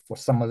 or for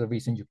some other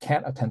reason you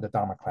can't attend the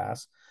Dharma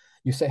class,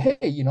 you say, hey,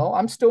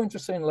 I'm still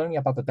interested in learning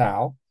about the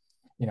Tao,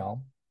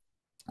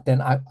 then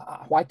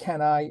why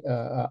can't I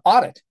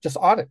just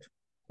audit,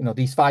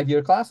 these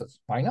 5-year classes?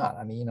 Why not?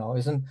 I mean,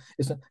 isn't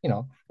is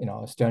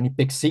there any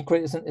big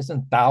secret?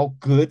 Isn't Tao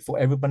good for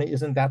everybody?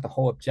 Isn't that the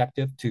whole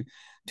objective, to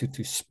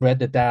spread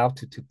the Tao,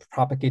 to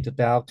propagate the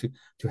Tao,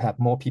 to have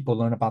more people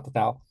learn about the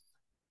Tao?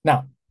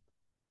 Now,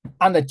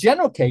 on the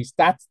general case,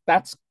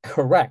 that's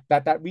correct.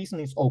 That reason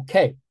is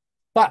okay,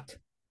 but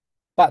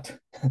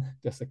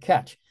there's a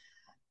catch.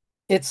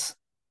 It's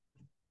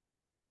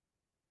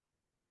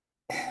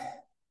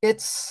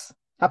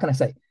how can I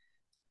say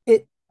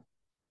it?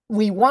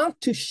 We want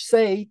to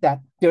say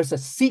that there's a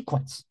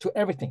sequence to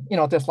everything.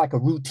 There's like a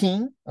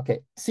routine,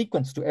 okay,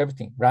 sequence to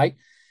everything, right?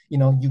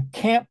 You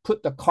can't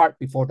put the cart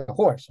before the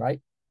horse,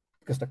 right?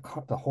 Because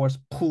the horse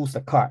pulls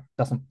the cart,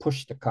 doesn't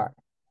push the cart,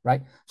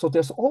 right? So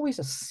there's always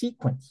a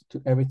sequence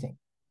to everything.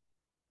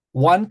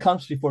 One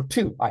comes before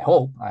two, I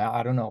hope.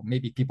 I don't know.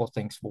 Maybe people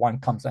think one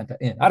comes at the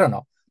end. I don't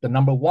know. The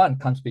number one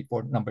comes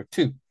before number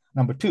two.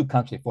 Number two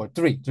comes before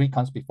three. Three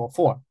comes before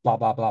four. Blah,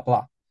 blah, blah,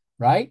 blah.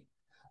 Right?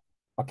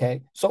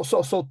 Okay. So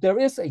there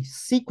is a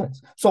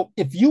sequence. So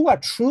if you are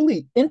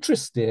truly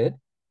interested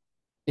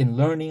in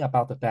learning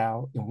about the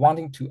Tao, in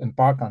wanting to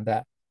embark on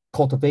that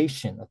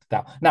cultivation of the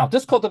Tao. Now,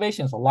 this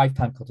cultivation is a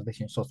lifetime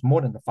cultivation, so it's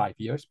more than the 5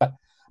 years, but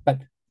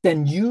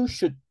then you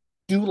should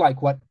do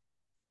like what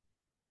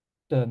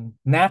the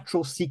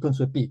natural sequence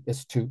would be,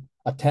 is to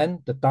attend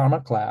the Dharma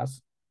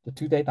class, the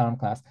 2-day Dharma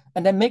class,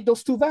 and then make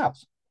those two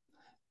vows.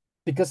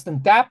 Because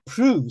then that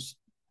proves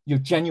your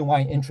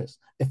genuine interest.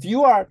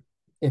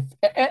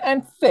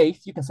 And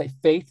faith, you can say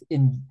faith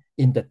in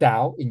the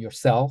Tao, in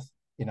yourself,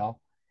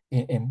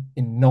 in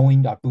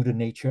knowing our Buddha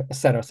nature,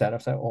 etc., etc.,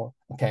 etc. Or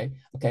okay.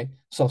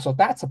 So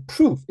that's a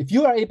proof. If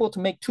you are able to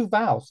make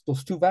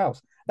those two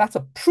vows, that's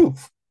a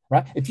proof,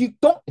 right? If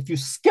you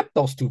skip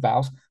those two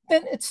vows,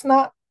 then it's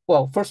not.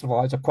 Well, first of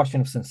all, it's a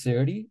question of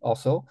sincerity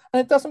also,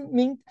 and it doesn't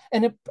mean,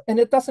 and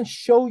it doesn't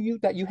show you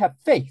that you have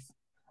faith.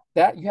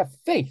 That you have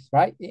faith,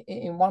 right,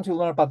 in wanting to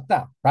learn about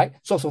that, right?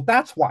 So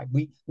that's why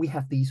we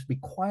have these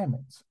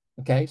requirements.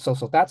 Okay, so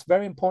that's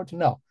very important to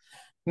know.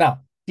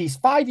 Now, these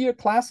 5-year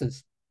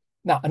classes.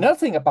 Now, another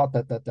thing about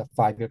the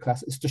 5-year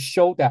class is to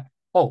show that,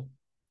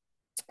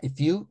 if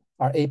you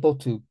are able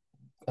to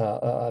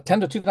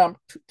attend the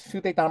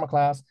two-day Dharma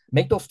class,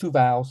 make those two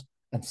vows,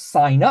 and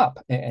sign up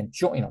and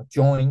join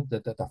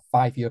the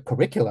 5-year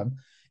curriculum,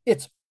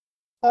 it's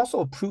also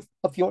a proof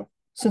of your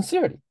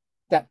sincerity,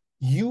 that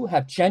you're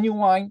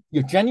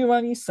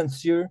genuinely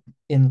sincere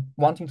in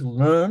wanting to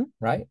learn,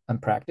 right,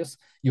 and practice.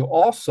 You're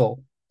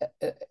also,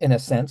 in a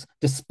sense,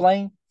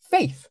 displaying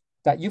faith,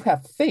 that you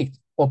have faith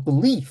or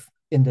belief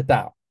in the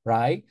Tao,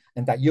 right?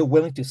 And that you're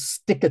willing to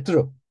stick it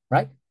through,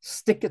 right?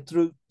 Stick it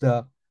through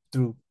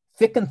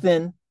thick and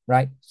thin,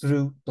 right?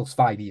 Through those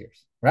 5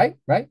 years, right?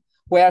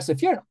 Whereas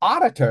if you're an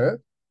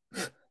auditor,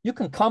 you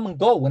can come and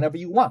go whenever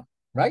you want,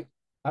 right?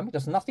 I mean,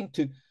 there's nothing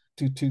to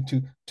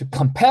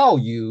compel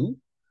you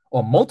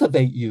or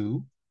motivate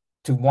you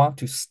to want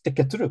to stick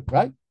it through,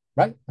 right?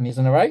 I mean,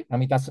 isn't it right? I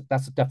mean, that's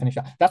the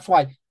definition. That's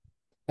why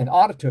an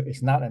auditor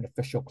is not an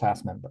official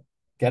class member.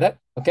 Get it?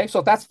 Okay,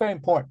 so that's very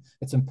important.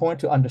 It's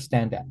important to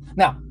understand that.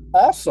 Now,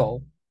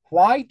 also,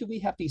 why do we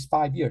have these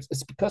 5 years?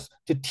 It's because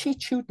to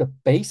teach you the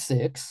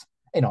basics,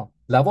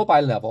 level by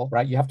level,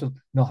 right? You have to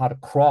know how to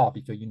crawl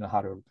before you know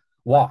how to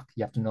walk.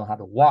 You have to know how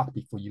to walk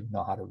before you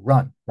know how to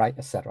run, right?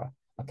 Etc.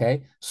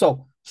 Okay,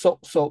 so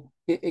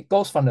it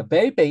goes from the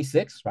very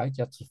basics, right?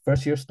 Just the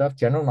first year stuff,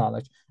 general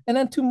knowledge, and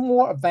then to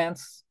more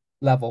advanced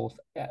levels,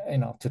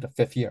 to the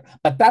 5th year.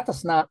 But that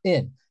does not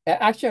end.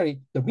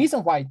 Actually, the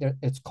reason why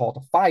it's called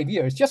a 5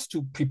 year is just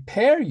to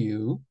prepare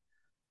you,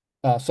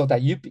 so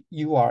that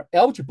you are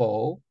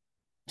eligible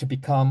to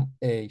become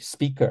a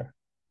speaker,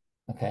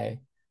 okay,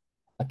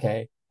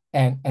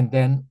 and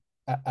then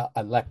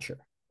a lecture,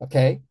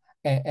 okay,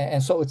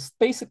 and so it's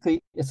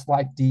basically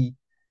like the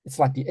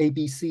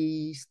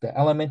ABCs, the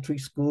elementary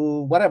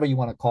school, whatever you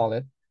want to call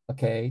it,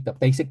 okay, the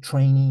basic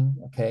training,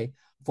 okay,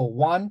 for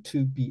one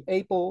to be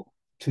able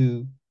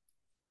to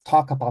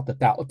talk about the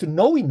Tao, to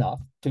know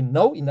enough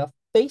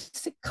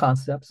basic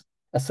concepts,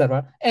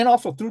 etc., and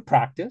also through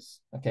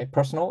practice, okay,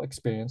 personal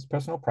experience,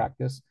 personal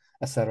practice,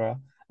 etc.,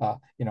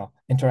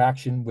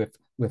 interaction with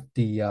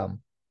the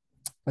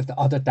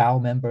other Tao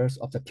members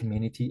of the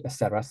community,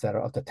 etc.,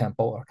 of the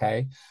temple,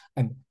 okay,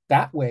 and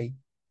that way,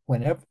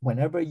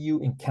 whenever you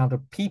encounter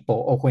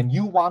people, or when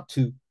you want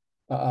to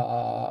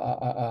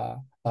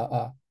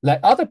let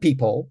other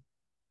people,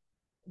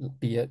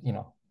 be it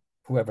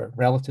whoever,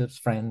 relatives,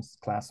 friends,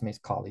 classmates,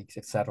 colleagues,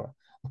 etc.,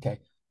 okay,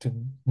 to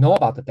know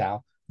about the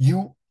Tao,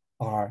 you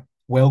are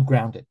well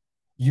grounded,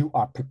 you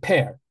are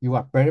prepared, you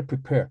are better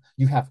prepared,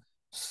 you have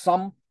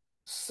some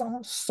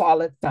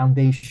solid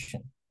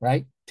foundation,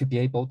 right, to be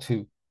able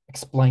to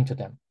explain to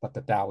them what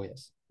the Tao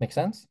is. Make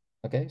sense?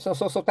 Okay, so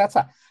that's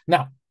that.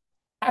 Now,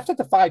 after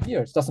the 5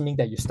 years doesn't mean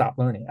that you stop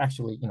learning.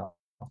 Actually,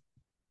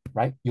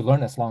 right, you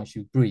learn as long as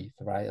you breathe,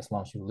 right, as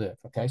long as you live.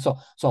 Okay, so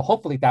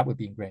hopefully that would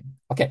be ingrained.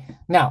 Okay,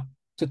 now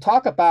to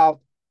talk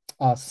about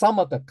some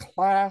of the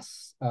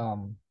class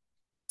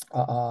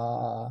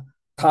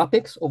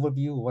topics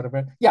overview or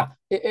whatever. Yeah,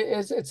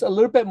 it's a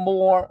little bit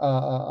more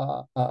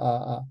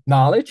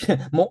knowledge,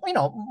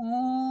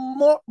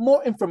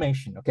 more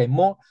information. Okay,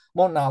 more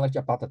knowledge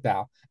about the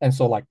Tao. And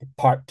so like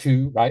part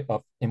 2, right,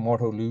 of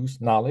Immortal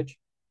Lu's knowledge.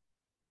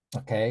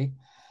 Okay,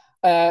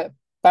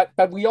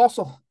 but we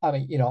also, I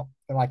mean,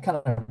 like kind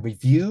of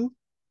review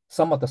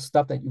some of the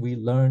stuff that we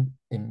learned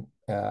in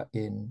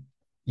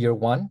year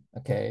 1.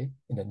 Okay,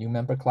 in the new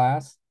member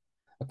class.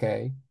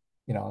 Okay,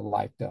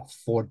 like the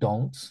 4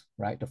 don'ts,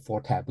 right? The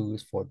 4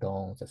 taboos, 4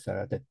 don'ts,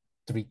 etc. The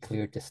 3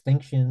 clear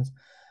distinctions,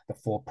 the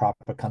 4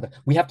 proper conduct.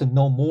 We have to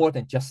know more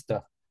than just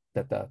the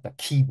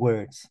key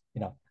words.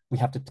 We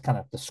have to kind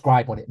of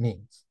describe what it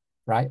means,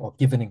 right? Or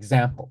give an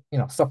example,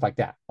 stuff like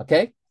that.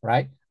 Okay,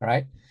 right? All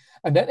right.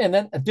 And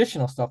then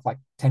additional stuff like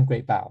 10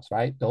 great vows,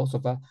 right? Those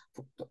of us,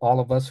 all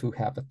of us who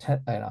have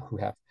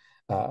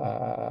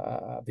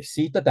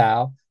received the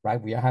Tao,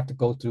 right? We have to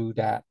go through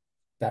that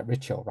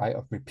ritual, right,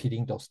 of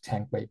repeating those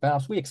 10 great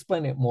vows. We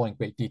explain it more in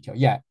great detail.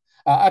 Yeah.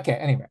 Okay.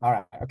 Anyway. All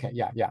right. Okay.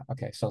 Yeah.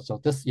 Okay. So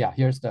this. Yeah.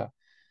 Here's the.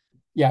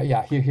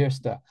 Yeah. Here's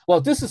the.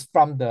 Well, this is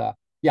from the.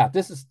 Yeah.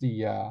 This is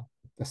the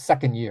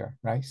 2nd year,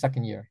 right?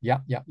 2nd year. Yeah.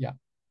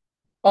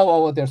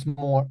 Oh. There's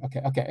more.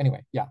 Okay.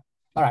 Anyway. Yeah.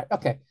 All right.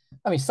 Okay.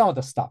 I mean, some of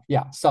the stuff.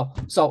 Yeah. So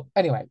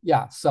anyway.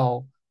 Yeah.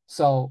 So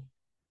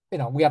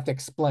we have to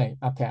explain.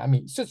 Okay. I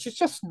mean, so it's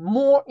just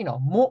more.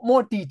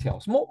 More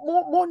details.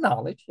 More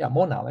knowledge. Yeah.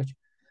 More knowledge.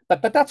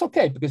 But that's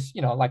okay because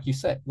like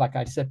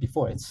I said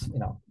before, it's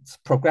it's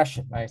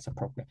progression, right? It's a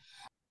program.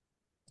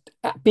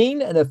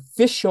 Being an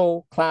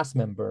official class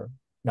member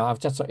Now I've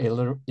just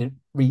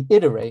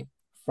reiterate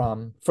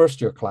from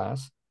first year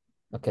class,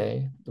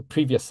 okay, the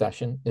previous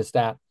session, is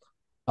that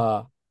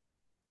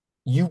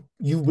you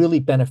really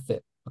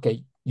benefit,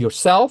 okay,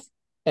 yourself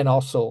and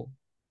also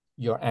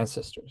your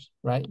ancestors,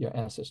 right? Your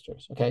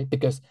ancestors, okay?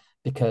 Because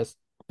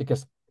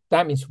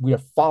that means we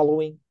are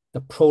following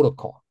the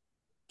protocol.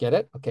 Get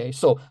it? Okay.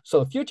 So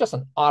if you're just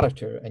an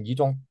auditor and you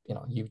don't,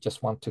 you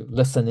just want to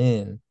listen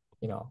in,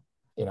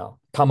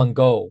 come and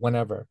go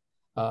whenever.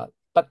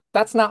 But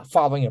that's not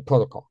following a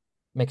protocol.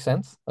 Make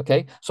sense?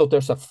 Okay. So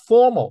there's a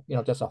formal,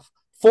 there's a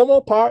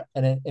formal part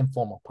and an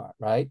informal part,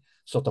 right?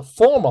 So the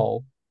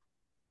formal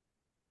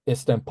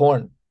is the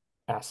important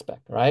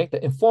aspect, right?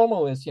 The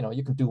informal is,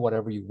 you can do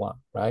whatever you want,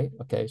 right?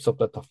 Okay. So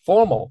but the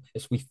formal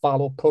is we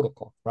follow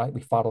protocol, right? We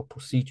follow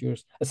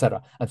procedures,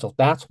 etc. And so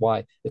that's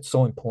why it's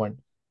so important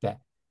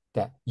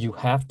that you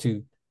have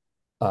to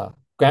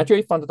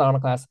graduate from the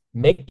Dharma class,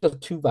 make the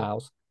 2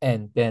 vows,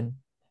 and then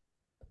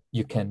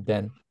you can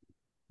then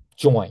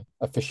join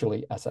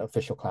officially as an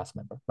official class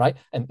member, right?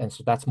 And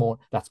so that's more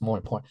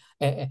important.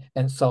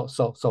 And so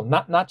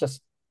not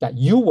just that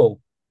you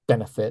will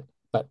benefit,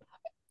 but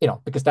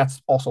because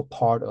that's also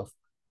part of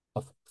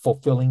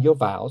fulfilling your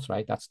vows,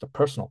 right? That's the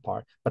personal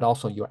part, but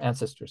also your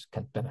ancestors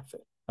can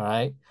benefit. All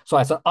right. So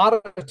as an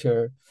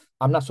auditor,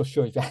 I'm not so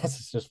sure if your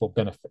ancestors will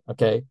benefit.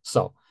 Okay.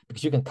 So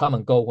because you can come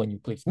and go when you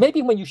please.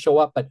 Maybe when you show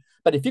up, but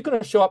if you're going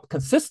to show up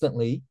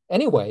consistently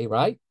anyway,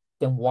 right?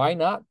 Then why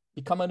not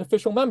become an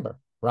official member,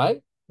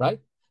 right? Right.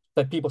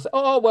 But people say,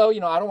 oh, well,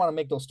 I don't want to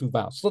make those 2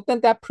 vows. So then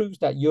that proves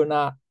that you're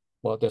not,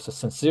 well, there's a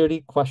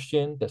sincerity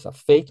question, there's a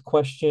faith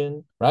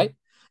question, right?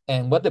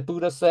 And what did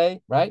Buddha say,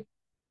 right?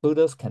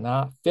 Buddhas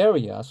cannot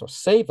ferry us or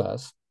save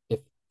us if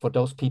for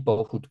those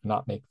people who do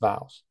not make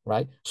vows,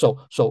 right?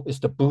 So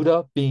is the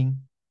Buddha being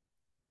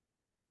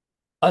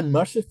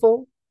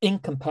unmerciful,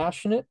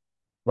 incompassionate,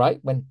 right?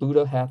 When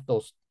Buddha had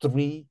those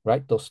 3,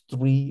 right? Those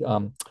 3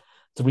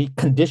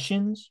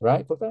 conditions,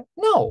 right? For that?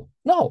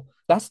 No,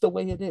 that's the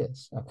way it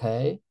is.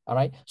 Okay. All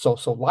right. So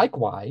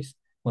likewise,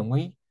 when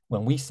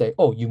we say,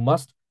 oh, you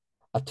must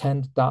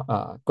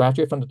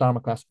graduate from the Dharma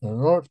class in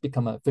order to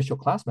become an official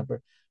class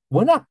member,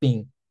 we're not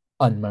being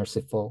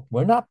unmerciful.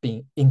 We're not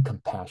being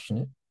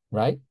incompassionate,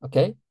 right?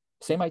 Okay.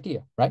 Same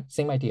idea, right?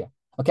 Same idea.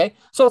 Okay.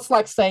 So it's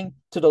like saying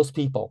to those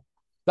people,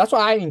 that's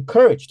why I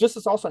encourage, this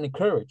is also an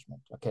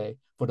encouragement, okay,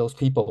 for those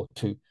people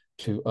to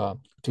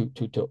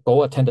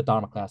go attend the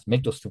Dharma class,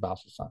 make those 2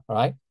 vows, all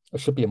right?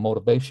 It should be a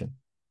motivation.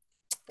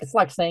 It's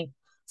like saying,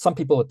 some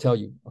people will tell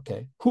you,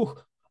 okay, who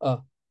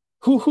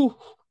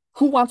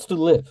wants to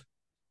live?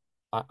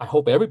 I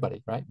hope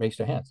everybody, right? Raise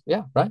their hands.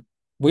 Yeah, right.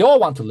 We all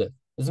want to live,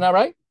 isn't that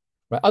right?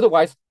 Right.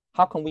 Otherwise,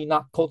 how can we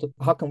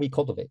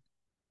cultivate?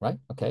 Right.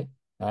 Okay.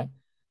 All right.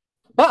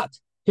 But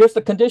here's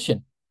the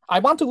condition: I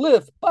want to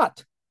live,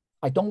 but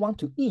I don't want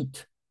to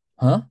eat.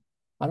 Huh?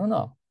 I don't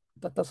know.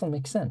 That doesn't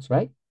make sense,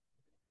 right?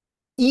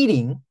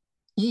 Eating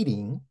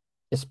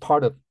is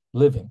part of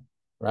living,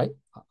 right?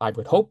 I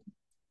would hope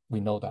we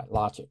know that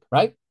logic,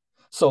 right?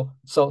 So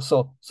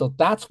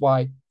that's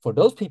why for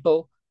those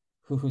people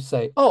who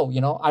say, oh,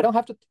 I don't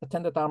have to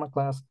attend the Dharma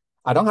class,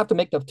 I don't have to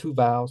make the 2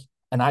 vows,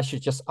 and I'll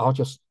just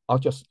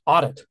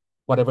audit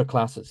whatever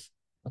classes,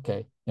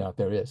 okay,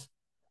 there is.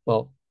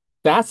 Well,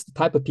 that's the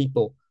type of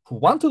people who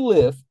want to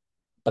live,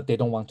 but they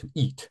don't want to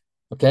eat.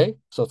 Okay,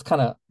 so it's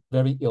kind of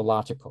very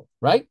illogical,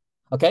 right?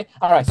 Okay,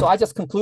 all right. So I just conclude.